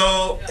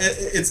 So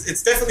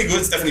it's definitely good.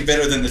 It's definitely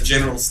better than the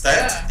general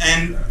stat.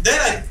 And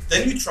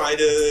then you try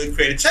to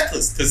create a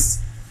checklist because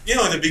in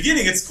the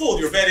beginning it's cool.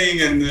 You're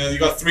betting and you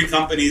got 3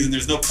 companies and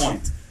there's no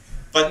point.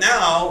 But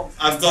now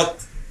I've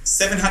got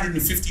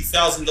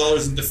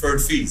 $750,000 in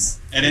deferred fees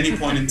at any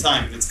point in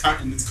time, and it's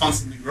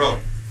constantly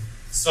growing.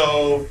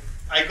 So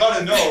I got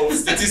to know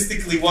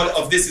statistically what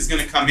of this is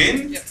going to come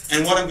in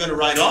and what I'm going to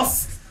write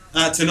off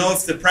to know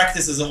if the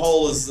practice as a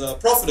whole is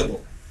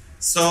profitable.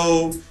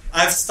 So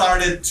I've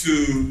started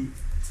to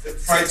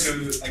try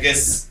to,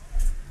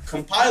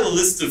 compile a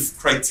list of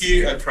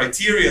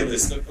criteria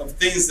list of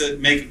things that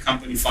make a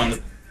company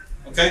fundable.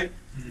 Okay,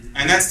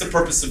 and that's the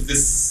purpose of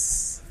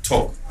this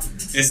talk.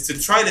 Is to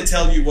try to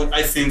tell you what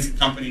I think a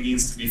company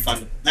needs to be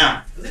fundable.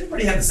 Now, does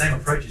anybody have the same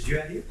approach as you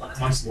out here, like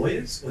amongst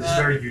lawyers? Or is it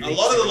very unique? A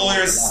lot of the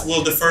lawyers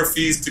will defer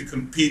fees to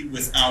compete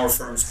with our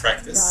firm's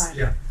practice. Right.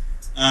 Yeah.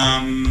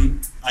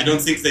 I don't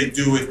think they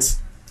do it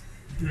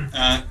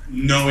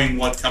knowing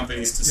what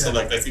companies to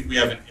select. I think we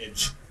have an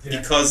edge.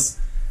 Because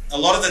a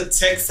lot of the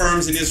tech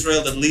firms in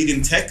Israel that lead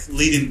in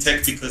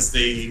tech because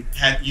they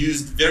had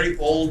used very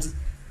old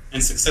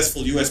and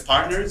successful US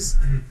partners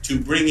to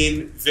bring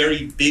in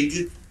very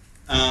big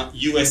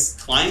US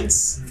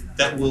clients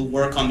that will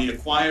work on the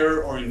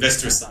acquirer or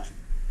investor side.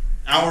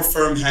 Our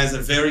firm has a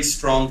very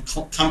strong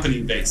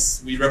company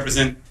base. We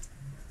represent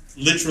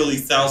literally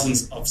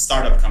thousands of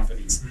startup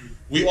companies.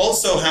 We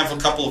also have a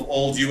couple of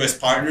old US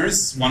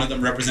partners. One of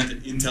them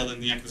represented Intel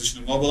in the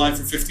acquisition of Mobileye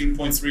for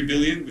 $15.3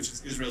 billion, which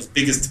is Israel's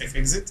biggest tech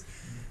exit.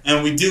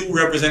 And we do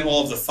represent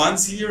all of the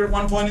funds here at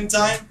one point in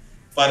time,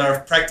 but our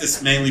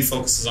practice mainly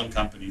focuses on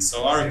companies.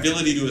 So our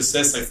ability to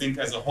assess, I think,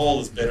 as a whole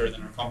is better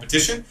than our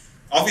competition.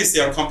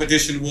 Obviously, our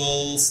competition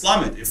will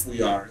slum it if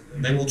we are.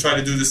 They will try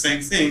to do the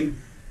same thing,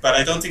 but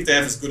I don't think they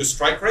have as good a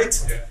strike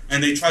rate. Yeah.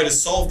 And they try to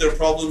solve their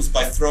problems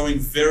by throwing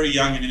very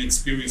young and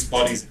inexperienced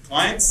bodies at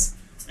clients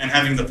and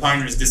having the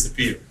pioneers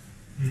disappear.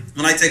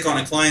 When I take on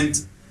a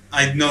client,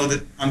 I know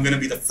that I'm going to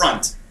be the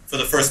front for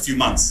the first few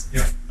months.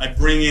 Yeah. We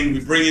bring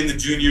in the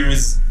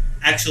juniors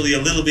actually a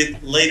little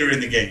bit later in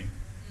the game.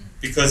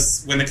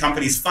 Because when the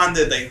company's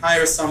funded, they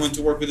hire someone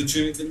to work with the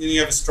juniors, and then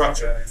you have a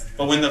structure.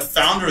 But when the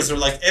founders are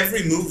like,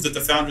 every move that the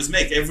founders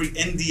make, every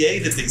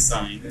NDA that they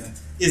sign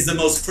is the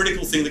most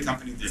critical thing the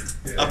company did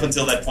up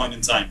until that point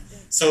in time.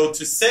 So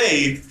to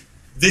say,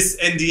 this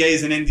NDA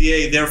is an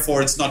NDA,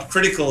 therefore it's not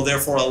critical,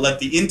 therefore I'll let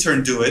the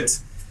intern do it,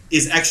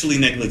 is actually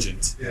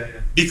negligent.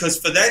 Because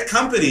for that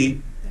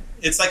company,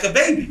 it's like a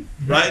baby,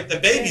 right? The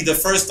baby, the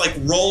first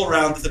roll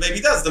around that the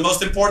baby does, the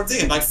most important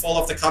thing. It might fall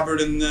off the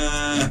cupboard and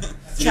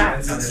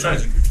it's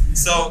tragic.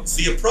 So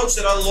the approach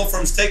that other law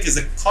firms take is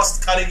a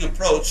cost-cutting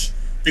approach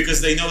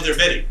because they know they're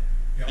betting.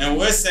 And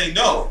we're saying,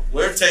 no,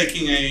 we're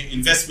taking an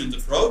investment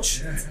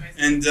approach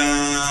and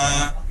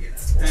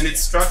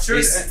it's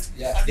structured.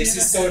 This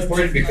is so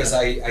important because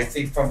I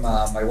think from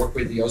my work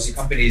with the Aussie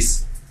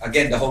companies,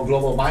 again, the whole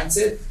global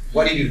mindset,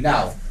 what do you do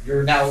now?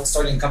 You're now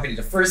starting a company.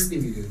 The first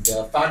thing you do,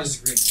 the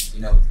founders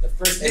agreement, the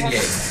first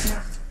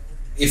NDA.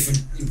 If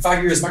in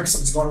 5 years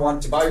Microsoft is going to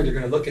want to buy you, they're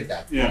going to look at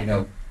that. You're going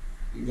to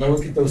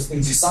look at those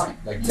things you sign.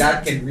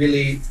 That can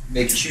really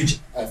make a huge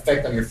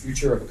effect on your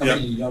future of a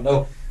company you don't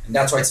know. And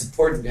that's why it's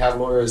important to have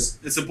lawyers.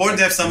 It's important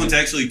to have someone to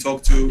actually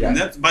talk to. Yeah. And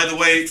that, by the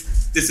way,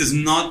 this is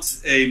not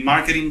a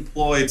marketing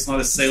ploy. It's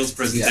not a sales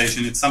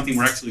presentation. It's something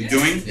we're actually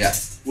doing. Yeah.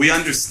 We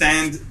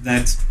understand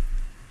that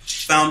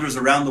founders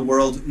around the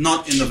world,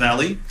 not in the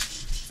Valley,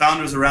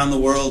 founders around the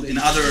world in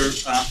other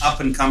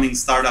up-and-coming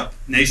startup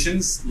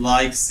nations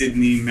like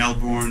Sydney,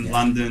 Melbourne,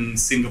 London,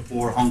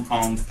 Singapore, Hong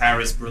Kong,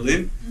 Paris,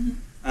 Berlin,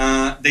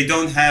 they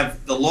don't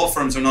have, the law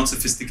firms are not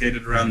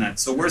sophisticated around that.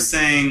 So we're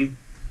saying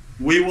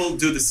we will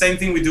do the same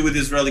thing we do with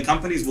Israeli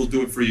companies, we'll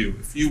do it for you.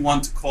 If you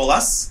want to call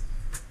us,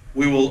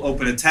 we will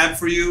open a tab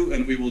for you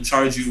and we will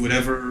charge you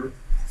whatever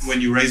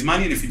when you raise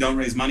money, and if you don't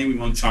raise money, we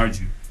won't charge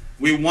you.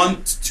 We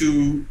want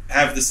to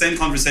have the same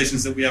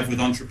conversations that we have with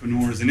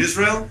entrepreneurs in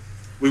Israel.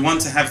 We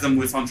want to have them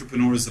with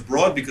entrepreneurs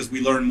abroad because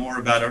we learn more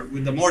about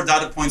the more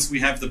data points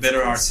we have, the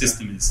better our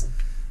system is.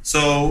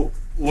 So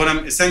what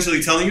I'm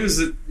essentially telling you is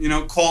that,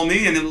 call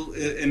me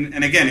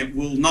and again, it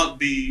will not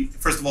be,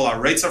 first of all, our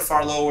rates are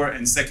far lower,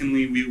 and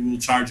secondly, we will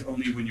charge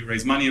only when you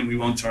raise money and we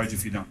won't charge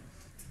if you don't.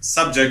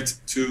 Subject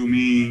to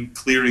me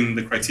clearing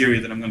the criteria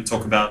that I'm going to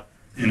talk about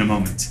in a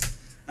moment.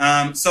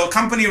 So a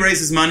company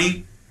raises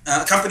money.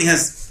 A company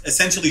has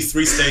essentially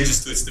 3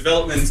 stages to its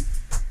development.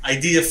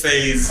 Idea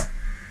phase,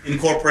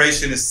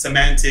 incorporation is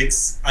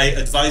semantics. I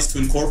advise to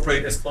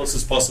incorporate as close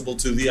as possible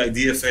to the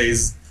idea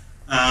phase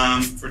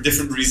for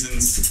different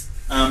reasons.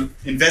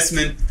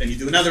 Investment, then you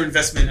do another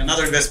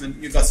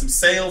investment. You've got some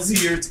sales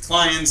here to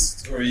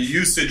clients or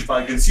usage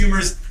by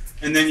consumers,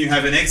 and then you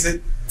have an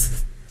exit.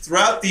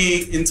 Throughout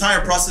the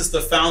entire process,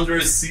 the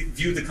founders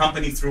view the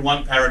company through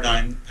one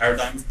paradigm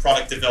of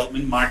product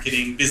development,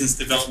 marketing, business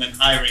development,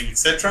 hiring,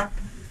 etc.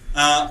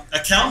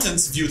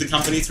 Accountants view the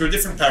company through a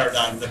different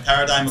paradigm, the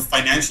paradigm of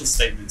financial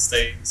statements.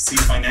 They see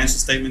financial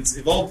statements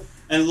evolve.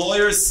 And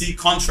lawyers see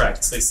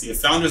contracts. They see a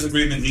founder's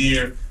agreement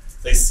here.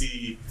 They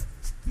see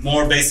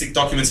more basic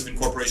documents of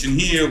incorporation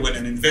here. When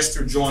an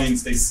investor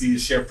joins, they see a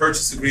share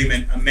purchase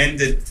agreement,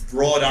 amended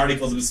broad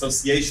articles of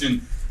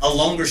association, a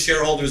longer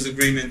shareholders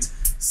agreement,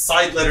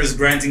 side letters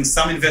granting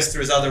some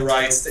investors other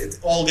rights. It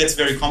all gets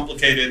very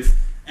complicated.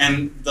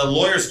 And the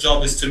lawyer's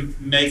job is to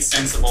make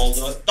sense of all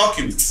the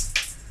documents.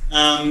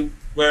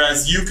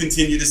 Whereas you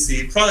continue to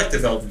see product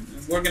development.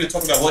 We're going to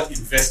talk about what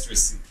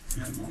investors see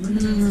in a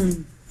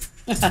moment.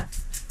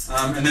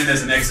 And then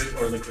there's an exit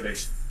or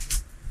liquidation.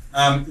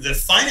 The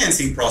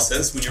financing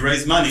process, when you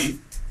raise money,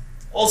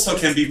 also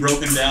can be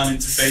broken down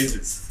into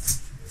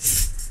phases.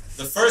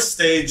 The first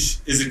stage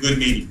is a good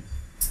meeting.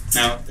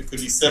 Now, there could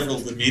be several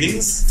good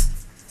meetings,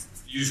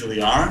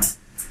 usually are.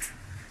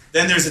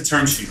 Then there's a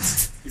term sheet.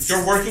 If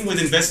you're working with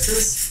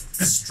investors,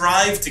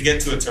 strive to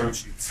get to a term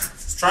sheet.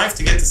 Strive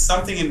to get to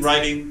something in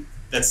writing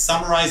that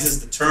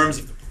summarizes the terms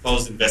of the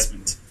proposed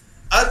investment.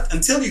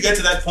 Until you get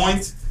to that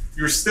point,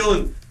 you're still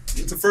in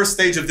the first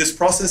stage of this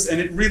process,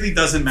 and it really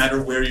doesn't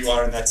matter where you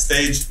are in that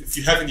stage if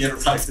you haven't yet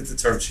arrived at the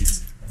term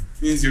sheet.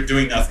 It means you're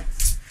doing nothing.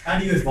 How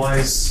do you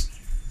advise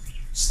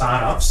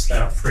startups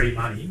that are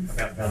pre-money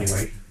about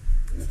valuation?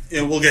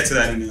 Yeah, we'll get to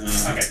that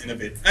in a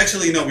bit.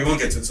 Actually, no, we won't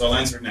get to it, so I'll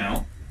answer it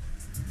now.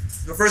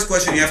 The first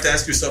question you have to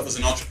ask yourself as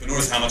an entrepreneur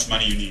is how much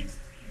money you need.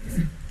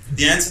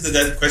 The answer to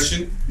that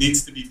question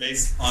needs to be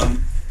based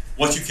on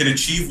what you can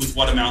achieve with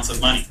what amounts of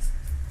money.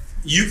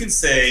 You can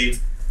say,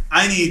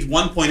 I need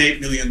 $1.8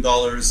 million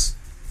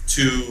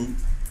to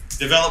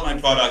develop my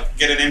product,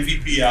 get an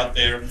MVP out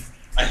there.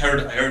 I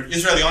heard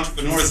Israeli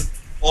entrepreneurs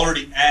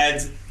already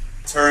add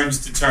terms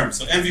to terms.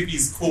 So MVP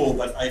is cool,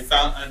 but I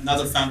found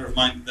another founder of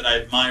mine that I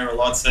admire a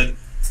lot said,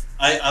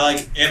 I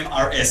like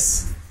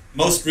MRS,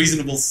 most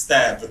reasonable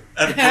stab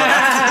at a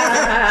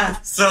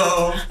product.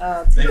 So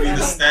maybe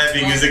the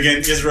stabbing is again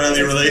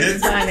Israeli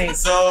related. Funny.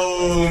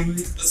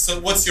 So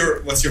what's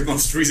your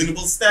most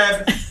reasonable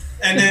stab?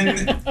 And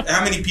then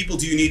how many people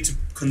do you need to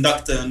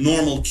conduct a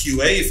normal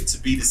QA if it's a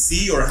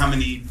B2C, or how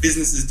many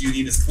businesses do you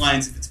need as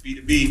clients if it's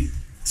B2B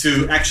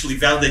to actually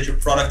validate your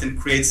product and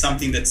create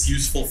something that's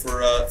useful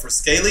for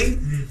scaling?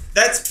 Mm-hmm.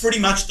 That's pretty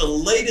much the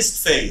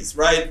latest phase,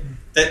 right? Mm-hmm.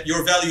 That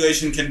your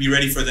valuation can be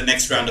ready for the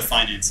next round of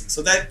financing.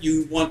 So that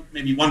you want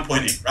maybe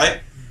 1.8, right?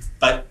 Mm-hmm.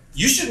 But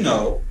you should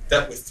know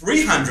that with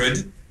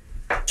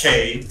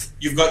 300K,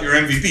 you've got your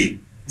MVP.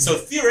 So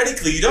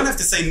theoretically, you don't have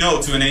to say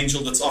no to an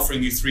angel that's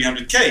offering you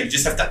 300K. You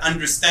just have to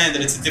understand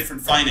that it's a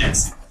different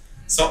financing.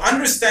 So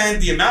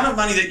understand the amount of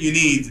money that you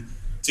need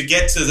to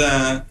get to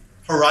the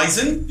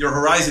horizon. Your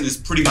horizon is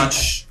pretty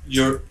much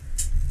your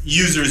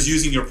users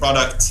using your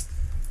product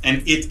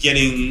and it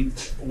getting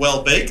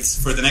well-baked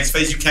for the next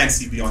phase. You can't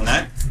see beyond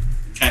that.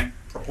 You can't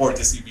purport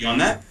to see beyond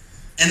that.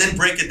 And then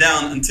break it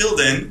down until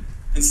then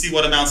and see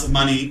what amounts of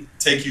money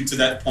take you to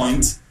that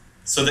point,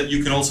 so that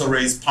you can also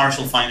raise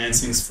partial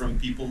financings from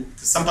people.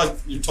 Because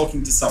sometimes you're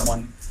talking to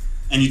someone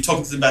and you're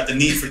talking to them about the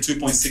need for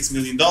 $2.6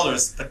 million,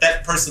 but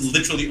that person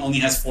literally only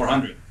has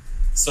 400.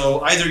 So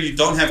either you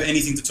don't have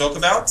anything to talk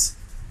about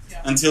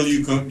until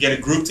you can get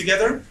a group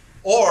together,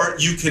 or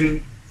you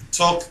can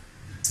talk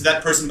to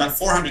that person about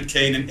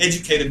 400K in an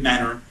educated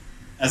manner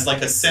as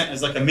like a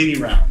mini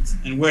round,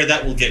 and where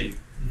that will get you.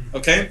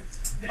 Okay?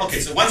 Okay,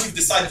 so once you've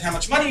decided how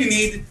much money you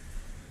need,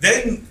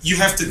 then you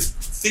have to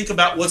think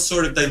about what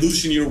sort of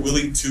dilution you're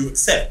willing to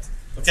accept,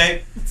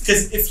 okay?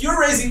 Because if you're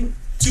raising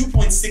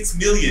 2.6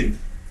 million,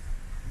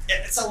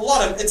 it's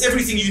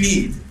everything you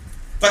need,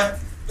 but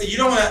you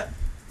don't want to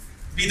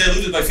be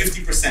diluted by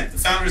 50%. The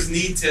founders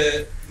need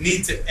to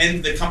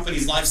end the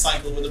company's life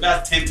cycle with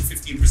about 10 to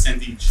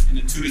 15% each in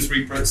a 2 to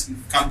 3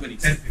 person company.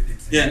 10 to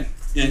 15%. Yeah,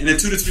 in a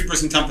 2 to 3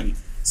 person company.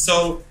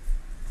 So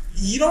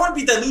you don't want to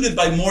be diluted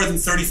by more than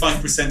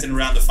 35% in a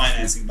round of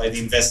financing by the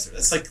investor.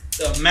 That's like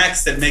the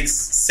max that makes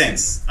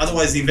sense.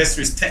 Otherwise, the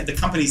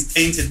company is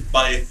tainted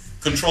by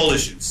control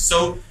issues.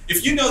 So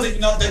if you know that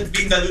you're not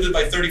being diluted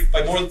by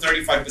more than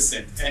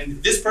 35%,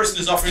 and this person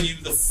is offering you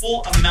the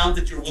full amount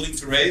that you're willing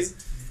to raise,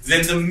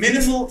 then the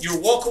minimal, your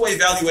walkaway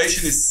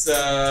valuation is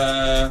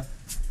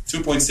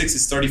 2.6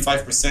 is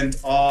 35%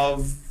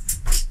 of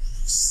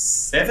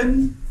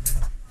 7?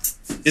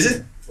 Is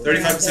it?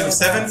 35% of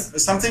 7 or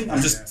something?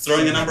 I'm just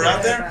throwing a number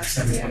out there.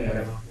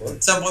 7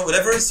 point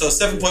whatever. So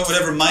 7 point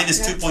whatever minus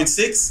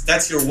 2.6,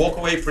 that's your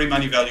walkaway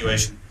pre-money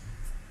valuation.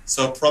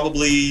 So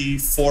probably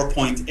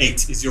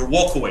 4.8 is your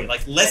walkaway.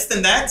 Like less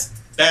than that,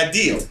 bad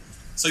deal.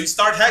 So you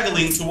start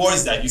haggling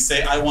towards that. You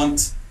say, I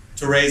want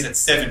to raise at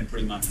 7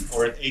 pre-money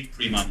or at 8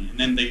 pre-money. And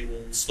then they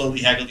will slowly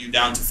haggle you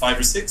down to 5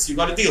 or 6. You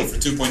got a deal for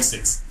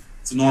 2.6.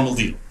 It's a normal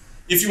deal.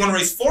 If you want to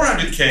raise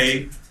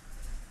 400K,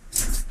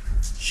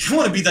 you don't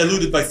want to be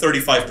diluted by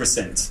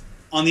 35%.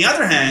 On the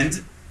other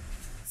hand,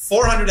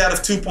 400 out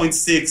of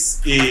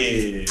 2.6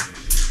 is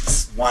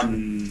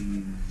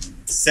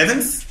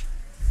 1/7,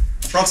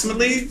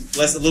 approximately,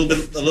 a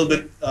little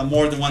bit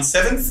more than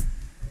 1/7.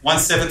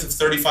 1/7 of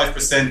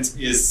 35%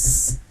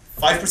 is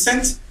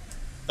 5%.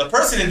 The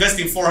person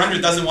investing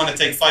 400 doesn't want to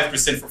take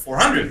 5% for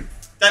 400.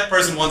 That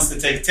person wants to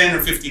take 10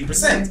 or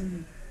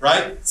 15%.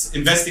 Right? It's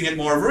investing at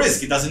more of a risk.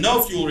 He doesn't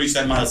know if you will reach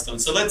that milestone.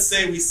 So let's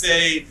say we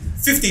say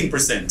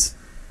 15%.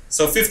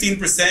 So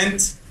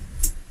 15%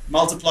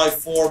 multiply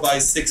 4 by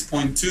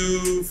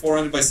 6.2,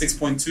 400 by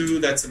 6.2,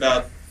 that's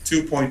about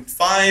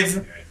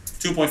 2.5.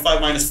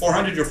 2.5 minus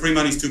 400, your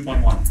pre-money is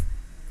 2.1.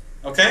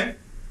 Okay?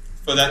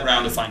 For that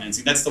round of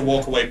financing. That's the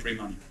walk-away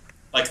pre-money.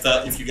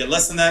 If you get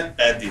less than that,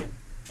 bad deal.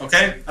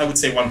 Okay? I would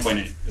say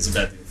 1.8 is a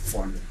bad deal for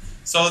 400.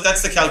 So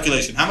that's the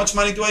calculation. How much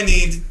money do I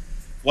need?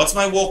 What's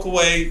my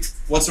walk-away?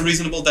 What's a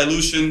reasonable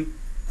dilution?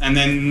 And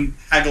then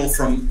haggle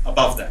from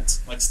above that.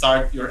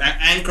 Start your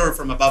anchor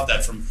from above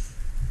that, from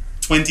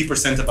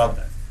 20% above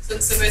that.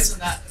 So based on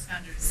that, the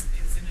founder is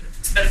in a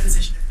better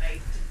position if they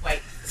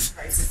wait to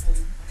raise the full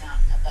amount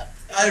at that.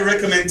 I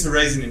recommend to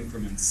raise in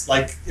increments.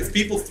 If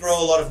people throw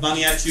a lot of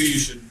money at you,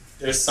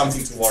 there's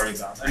something to worry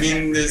about. I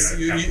mean,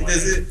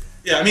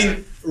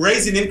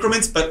 raise in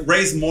increments, but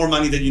raise more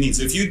money than you need.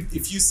 So if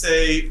you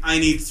say I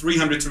need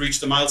 300 to reach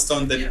the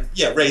milestone, then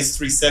raise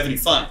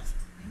 375.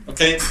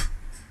 Okay.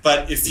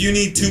 But if you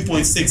need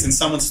 2.6 and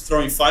someone's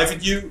throwing 5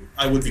 at you,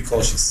 I would be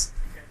cautious.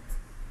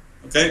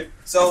 Okay?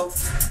 So,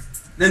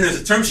 then there's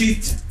a term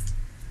sheet.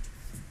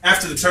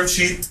 After the term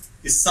sheet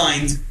is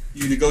signed,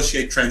 you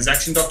negotiate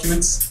transaction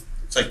documents.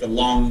 It's like the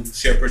long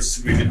share purchase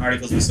agreement,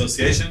 articles of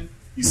association.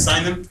 You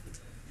sign them,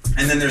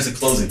 and then there's a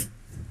closing.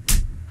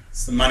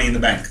 It's the money in the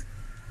bank.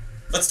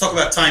 Let's talk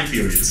about time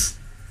periods.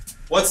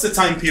 What's the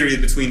time period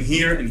between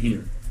here and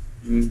here,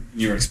 in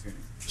your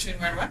experience? Between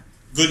where and what?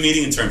 Good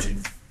meeting and term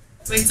sheet.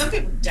 I mean, some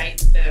people date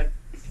their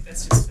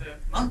investors for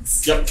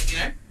months. Yep. You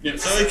know? Yeah.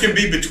 So it can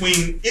be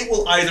it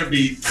will either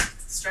be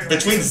straight away.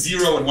 between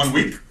 0 and 1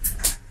 week.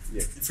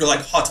 Yeah. If you're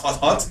like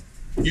hot,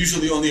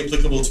 usually only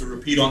applicable to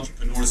repeat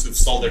entrepreneurs who've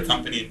sold their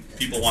company and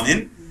people want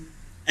in.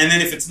 And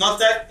then if it's not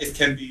that, it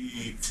can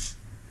be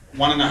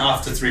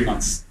 1.5 to 3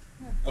 months.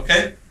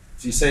 Okay?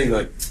 So you're saying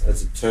like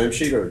as a term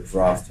sheet or a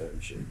draft term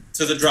sheet?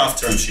 To the draft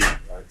term sheet.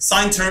 Right.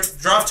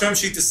 Draft term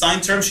sheet to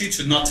signed term sheet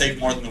should not take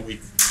more than a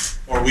week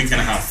or a week and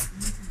a half.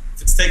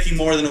 If it's taking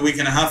more than a week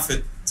and a half,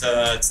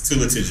 it's too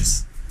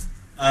litigious.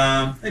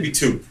 Maybe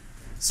 2.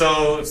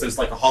 So if there's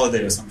like a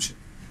holiday or some shit.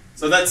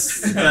 So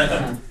that's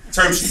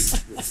term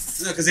sheet.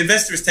 Because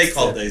investors take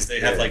holidays. They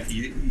have like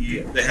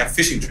they have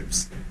fishing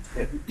trips.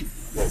 Yeah.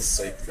 Well,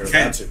 say they're allowed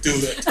Can't to. do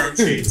a term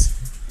sheet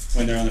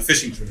when they're on a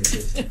fishing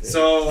trip.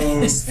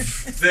 So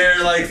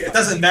they're like, it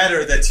doesn't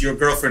matter that your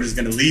girlfriend is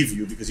going to leave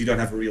you because you don't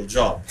have a real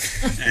job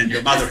and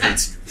your mother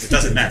hates you. It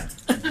doesn't matter.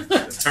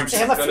 The term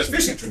sheet is on a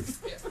fishing trip.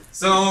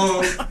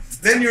 So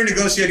then you're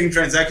negotiating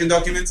transaction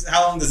documents.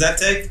 How long does that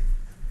take?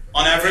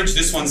 On average,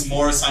 this one's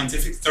more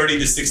scientific, 30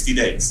 to 60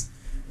 days.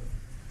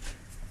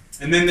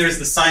 And then there's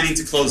the signing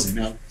to closing.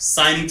 Now,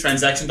 signing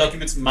transaction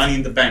documents, money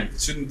in the bank.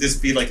 Shouldn't this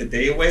be like a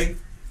day away?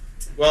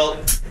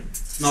 Well,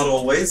 not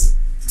always.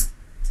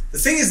 The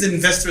thing is that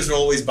investors are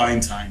always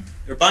buying time.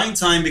 They're buying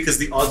time because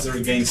the odds are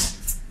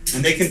against you.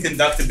 And they can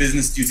conduct a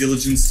business due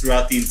diligence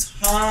throughout the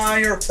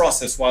entire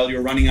process while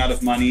you're running out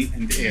of money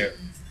and air.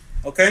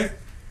 Okay?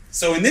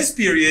 So in this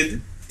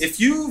period, if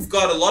you've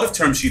got a lot of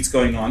term sheets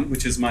going on,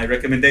 which is my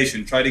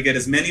recommendation, try to get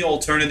as many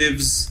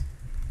alternatives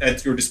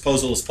at your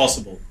disposal as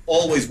possible.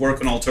 Always work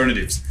on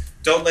alternatives.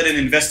 Don't let an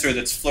investor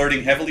that's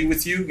flirting heavily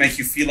with you make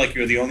you feel like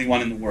you're the only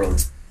one in the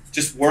world.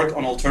 Just work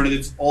on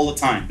alternatives all the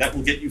time. That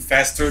will get you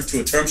faster to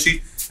a term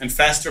sheet and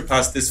faster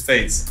past this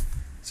phase.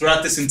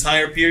 Throughout this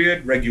entire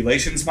period,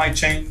 regulations might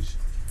change.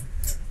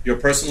 Your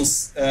personal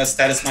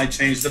status might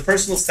change. The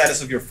personal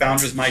status of your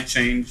founders might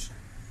change,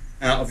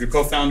 of your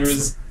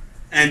co-founders.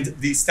 And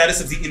the status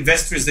of the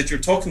investors that you're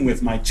talking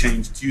with might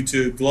change due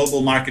to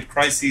global market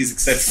crises,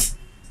 etc.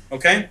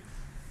 Okay?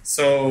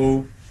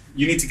 So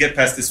you need to get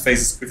past this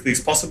phase as quickly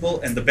as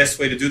possible, and the best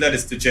way to do that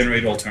is to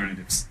generate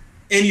alternatives.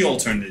 Any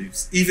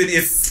alternatives, even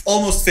if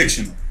almost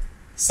fictional.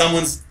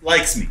 Someone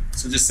likes me,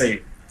 so just say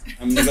it.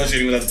 I'm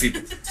negotiating with other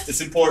people. It's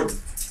important,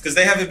 because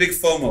they have a big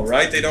FOMO,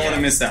 right? They don't want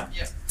to miss out.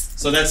 Yeah.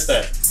 So that's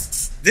that.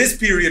 This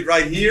period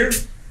right here,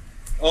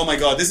 oh my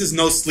God, this is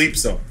no sleep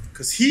zone.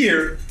 Because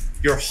here,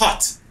 you're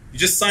hot. You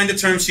just signed a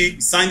term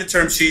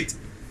sheet,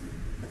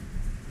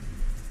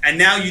 and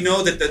now you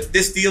know that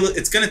this deal,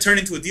 it's going to turn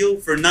into a deal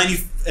for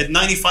 95%.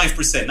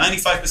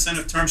 95%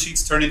 of term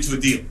sheets turn into a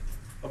deal.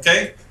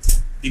 Okay?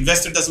 The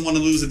investor doesn't want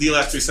to lose a deal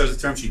after he signs a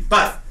term sheet.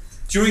 But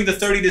during the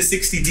 30 to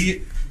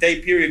 60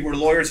 day period where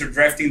lawyers are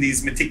drafting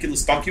these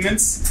meticulous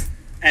documents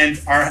and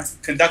are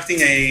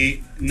conducting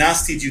a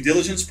nasty due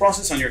diligence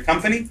process on your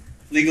company,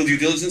 legal due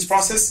diligence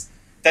process,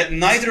 that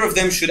neither of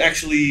them should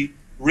actually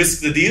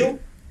risk the deal.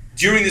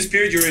 During this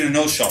period, you're in a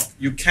no-shop.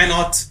 You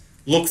cannot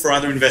look for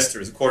other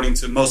investors according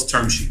to most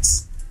term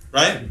sheets,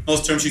 right?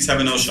 Most term sheets have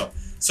a no-shop.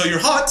 So you're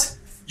hot,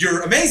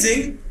 you're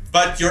amazing,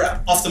 but you're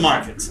off the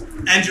market,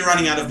 and you're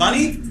running out of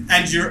money,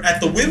 and you're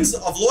at the whims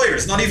of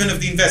lawyers, not even of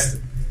the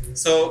investor.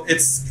 So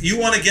you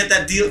want to get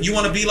that deal. You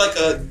want to be like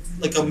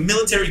a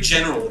military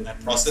general in that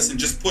process and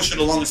just push it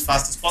along as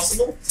fast as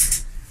possible.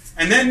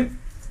 And then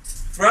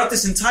throughout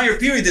this entire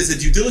period, there's a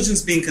due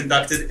diligence being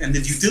conducted, and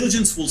the due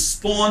diligence will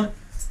spawn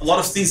a lot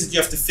of things that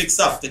you have to fix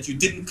up that you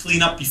didn't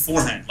clean up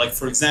beforehand. Like,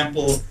 for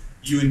example,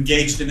 you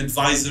engaged an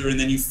advisor and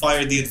then you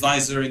fired the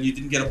advisor and you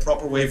didn't get a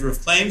proper waiver of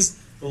claims.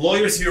 The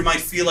lawyers here might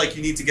feel like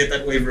you need to get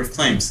that waiver of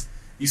claims.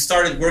 You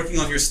started working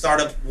on your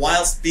startup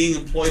whilst being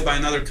employed by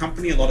another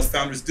company. A lot of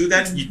founders do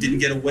that. You didn't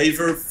get a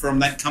waiver from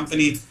that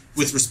company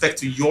with respect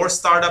to your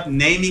startup,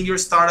 naming your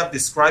startup,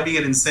 describing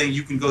it and saying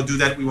you can go do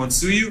that, we won't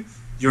sue you.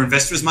 Your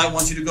investors might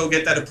want you to go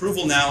get that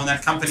approval now, and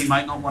that company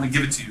might not want to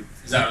give it to you.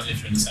 Is that only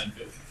if you're in the same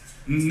field?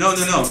 No.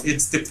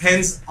 It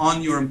depends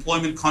on your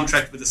employment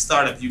contract with the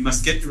startup. You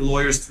must get your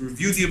lawyers to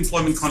review the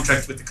employment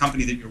contract with the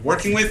company that you're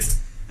working with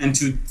and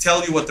to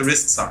tell you what the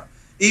risks are.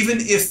 Even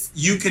if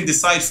you can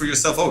decide for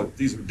yourself, oh,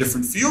 these are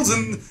different fields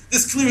and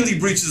this clearly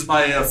breaches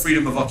my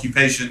freedom of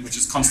occupation, which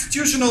is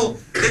constitutional,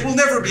 they will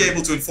never be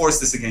able to enforce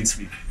this against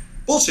me.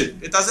 Bullshit.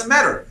 It doesn't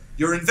matter.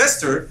 Your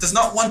investor does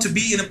not want to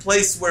be in a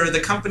place where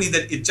the company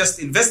that it just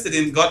invested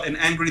in got an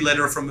angry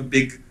letter from a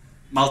big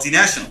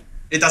multinational.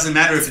 It doesn't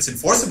matter if it's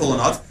enforceable or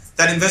not.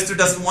 That investor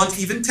doesn't want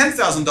even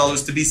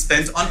 $10,000 to be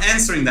spent on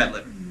answering that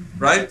letter,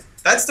 right?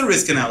 That's the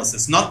risk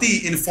analysis, not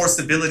the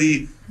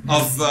enforceability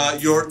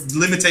of your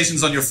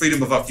limitations on your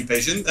freedom of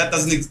occupation. That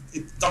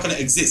it's not going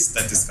to exist,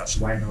 that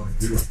discussion. Why not?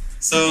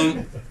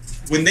 So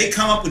when they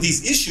come up with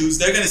these issues,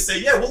 they're going to say,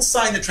 yeah, we'll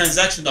sign the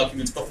transaction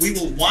documents, but we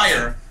will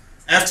wire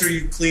after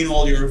you clean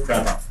all your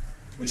crap up,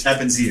 which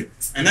happens here.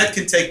 And that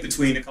can take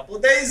between a couple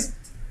of days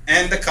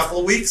and a couple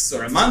of weeks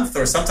or a month,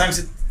 or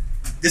sometimes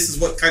this is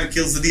what kind of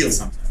kills the deal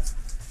sometimes.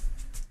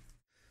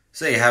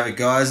 So there you have it,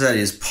 guys. That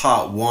is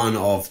part 1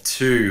 of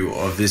 2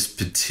 of this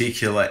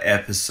particular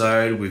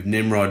episode with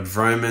Nimrod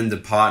Vromen, the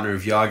partner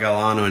of Yigal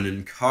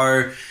Arnon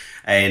Co.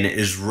 an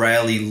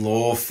Israeli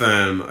law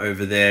firm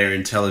over there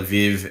in Tel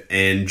Aviv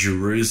and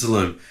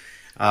Jerusalem.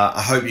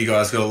 I hope you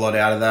guys got a lot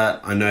out of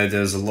that. I know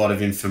there's a lot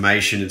of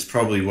information. It's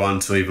probably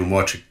one to even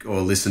watch or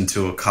listen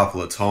to a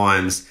couple of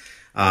times.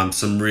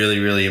 Some really,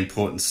 really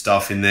important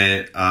stuff in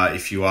there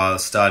if you are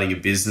starting a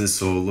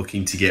business or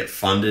looking to get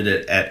funded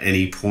at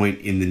any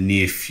point in the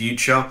near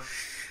future.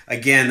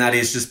 Again, that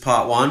is just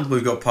part one.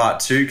 We've got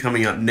part two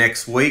coming up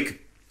next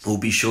week. We'll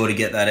be sure to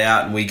get that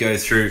out, and we go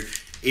through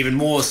even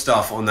more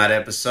stuff on that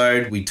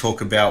episode. We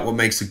talk about what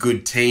makes a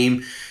good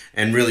team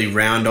and really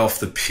round off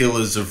the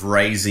pillars of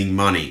raising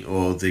money,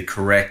 or the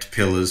correct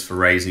pillars for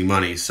raising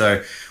money.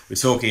 So we're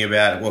talking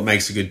about what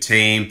makes a good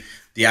team,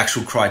 the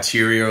actual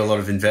criteria a lot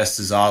of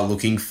investors are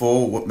looking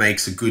for, what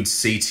makes a good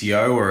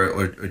CTO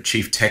or a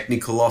chief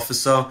technical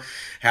officer,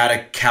 how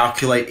to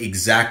calculate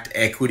exact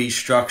equity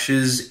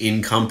structures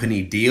in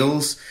company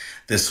deals,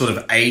 the sort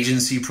of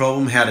agency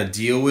problem, how to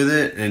deal with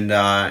it, and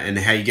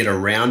how you get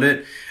around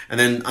it, and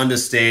then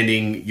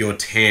understanding your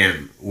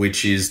TAM,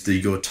 which is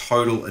your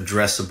total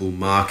addressable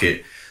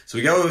market. So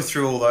we go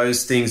through all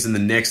those things in the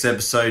next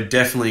episode.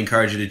 Definitely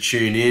encourage you to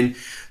tune in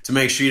to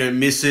make sure you don't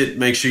miss it.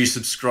 Make sure you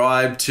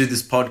subscribe to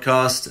this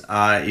podcast.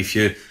 If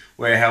you're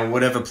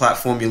whatever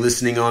platform you're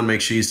listening on,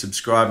 make sure you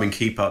subscribe and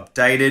keep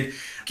updated.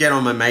 Get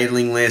on my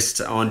mailing list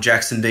on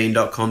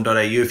jacksondean.com.au.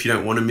 If you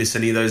don't want to miss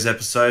any of those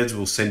episodes,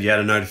 we'll send you out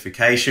a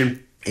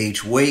notification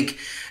each week.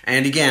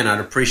 And again, I'd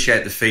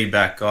appreciate the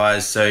feedback,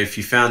 guys. So if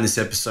you found this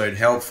episode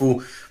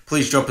helpful,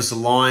 please drop us a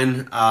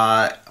line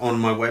on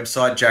my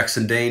website,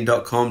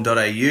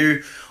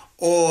 jacksondean.com.au,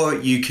 or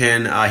you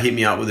can hit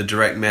me up with a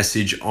direct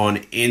message on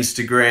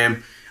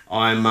Instagram.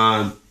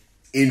 I'm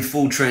in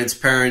full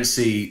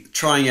transparency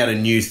trying out a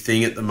new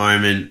thing at the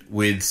moment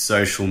with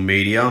social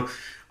media.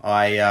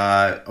 I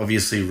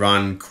obviously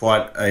run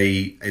quite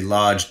a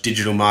large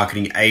digital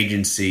marketing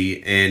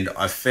agency, and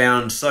I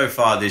found so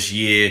far this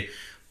year,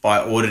 by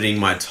auditing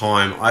my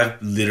time,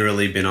 I've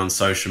literally been on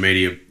social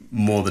media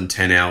more than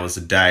 10 hours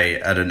a day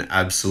at an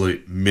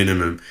absolute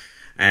minimum.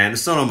 And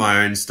it's not on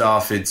my own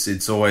stuff.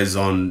 It's always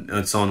on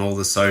all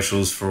the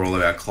socials for all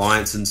of our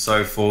clients and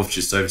so forth,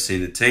 just overseeing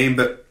the team.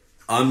 But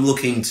I'm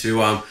looking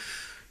to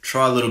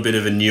try a little bit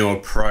of a new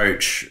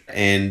approach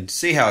and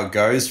see how it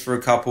goes for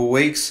a couple of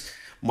weeks.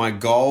 My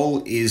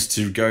goal is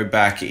to go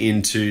back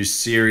into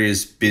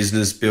serious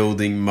business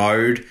building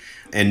mode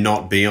and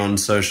not be on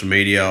social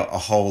media a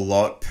whole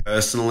lot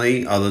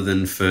personally, other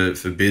than for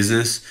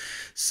business.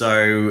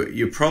 So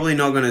you're probably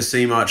not going to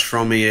see much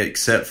from me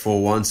except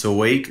for once a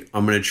week.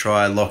 I'm going to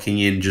try locking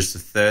in just a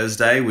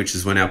Thursday, which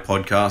is when our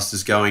podcast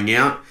is going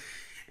out,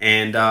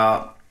 and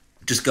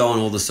just go on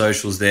all the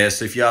socials there.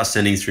 So if you are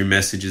sending through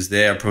messages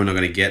there, I'm probably not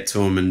going to get to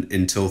them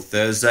until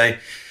Thursday.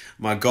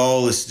 My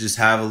goal is to just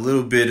have a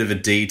little bit of a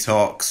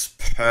detox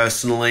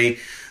personally,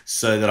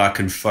 so that I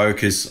can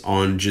focus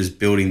on just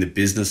building the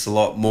business a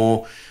lot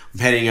more. I'm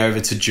heading over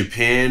to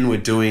Japan. We're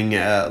doing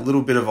a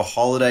little bit of a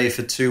holiday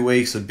for 2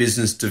 weeks, a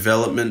business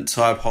development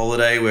type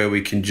holiday where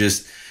we can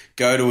just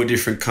go to a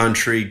different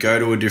country, go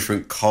to a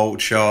different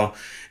culture,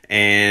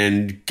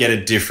 and get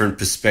a different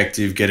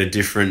perspective, get a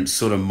different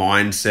sort of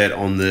mindset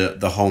on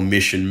the whole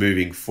mission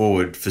moving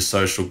forward for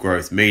social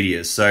growth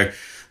media. So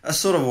that's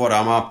sort of what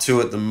I'm up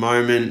to at the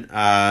moment.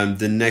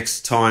 The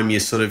next time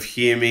you sort of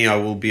hear me, I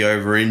will be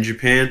over in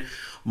Japan.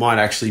 Might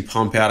actually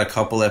pump out a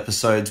couple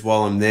episodes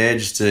while I'm there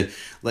just to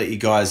let you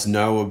guys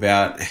know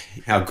about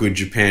how good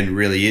Japan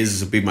really is.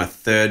 This will be my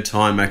third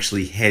time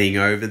actually heading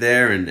over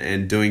there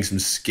and doing some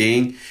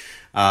skiing.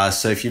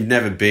 So if you've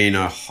never been,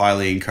 I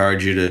highly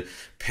encourage you to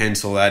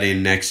pencil that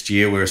in next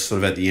year. We're sort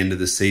of at the end of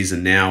the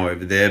season now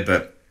over there,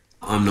 but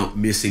I'm not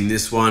missing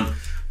this one.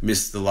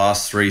 Missed the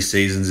last 3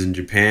 seasons in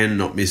Japan,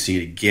 not missing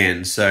it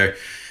again. So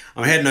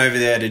I'm heading over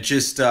there to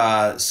just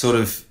sort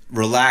of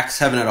relax.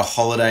 Haven't had a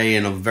holiday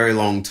in a very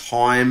long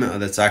time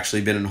that's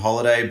actually been on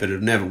holiday, but it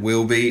never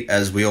will be.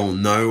 As we all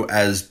know,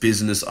 as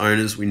business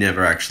owners, we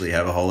never actually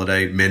have a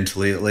holiday,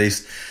 mentally at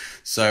least.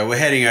 So we're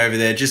heading over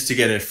there just to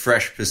get a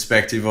fresh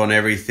perspective on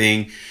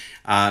everything,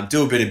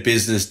 do a bit of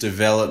business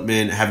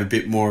development, have a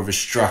bit more of a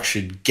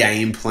structured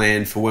game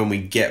plan for when we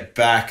get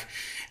back.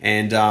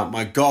 And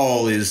my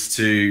goal is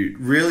to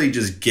really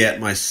just get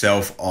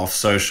myself off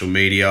social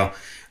media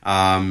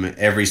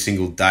every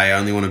single day. I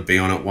only want to be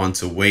on it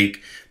once a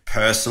week.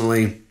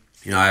 Personally,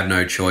 I have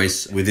no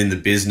choice within the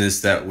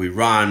business that we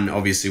run.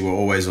 Obviously, we're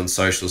always on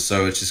social,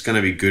 so it's just going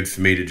to be good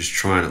for me to just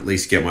try and at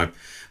least get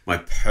my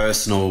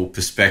personal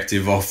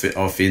perspective off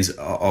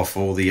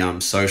all the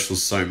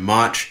socials so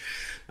much.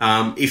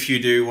 If you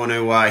do want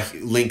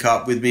to link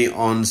up with me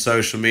on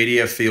social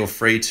media, feel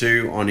free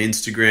to on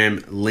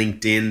Instagram,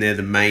 LinkedIn. They're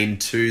the main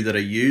two that I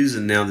use,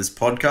 and now this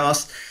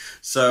podcast.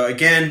 So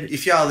again,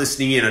 if you are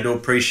listening in, I do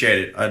appreciate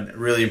it. I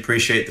really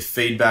appreciate the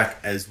feedback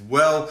as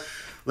well.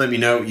 Let me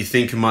know what you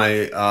think of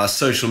my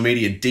social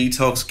media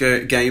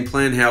detox game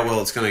plan, how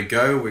well it's going to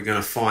go. We're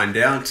going to find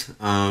out.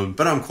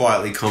 But I'm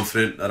quietly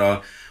confident that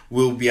I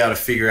will be able to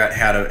figure out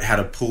how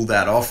to pull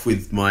that off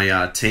with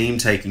my team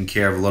taking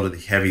care of a lot of the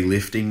heavy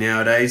lifting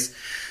nowadays.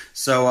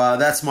 So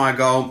that's my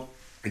goal.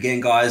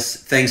 Again, guys,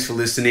 thanks for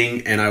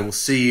listening, and I will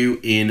see you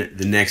in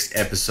the next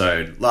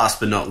episode. Last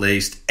but not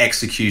least,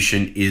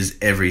 execution is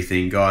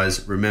everything,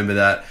 guys. Remember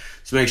that.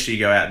 So make sure you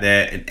go out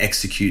there and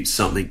execute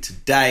something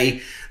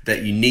today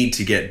that you need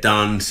to get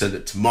done so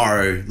that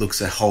tomorrow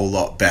looks a whole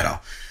lot better.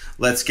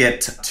 Let's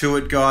get to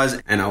it, guys,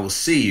 and I will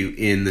see you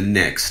in the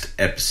next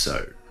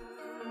episode.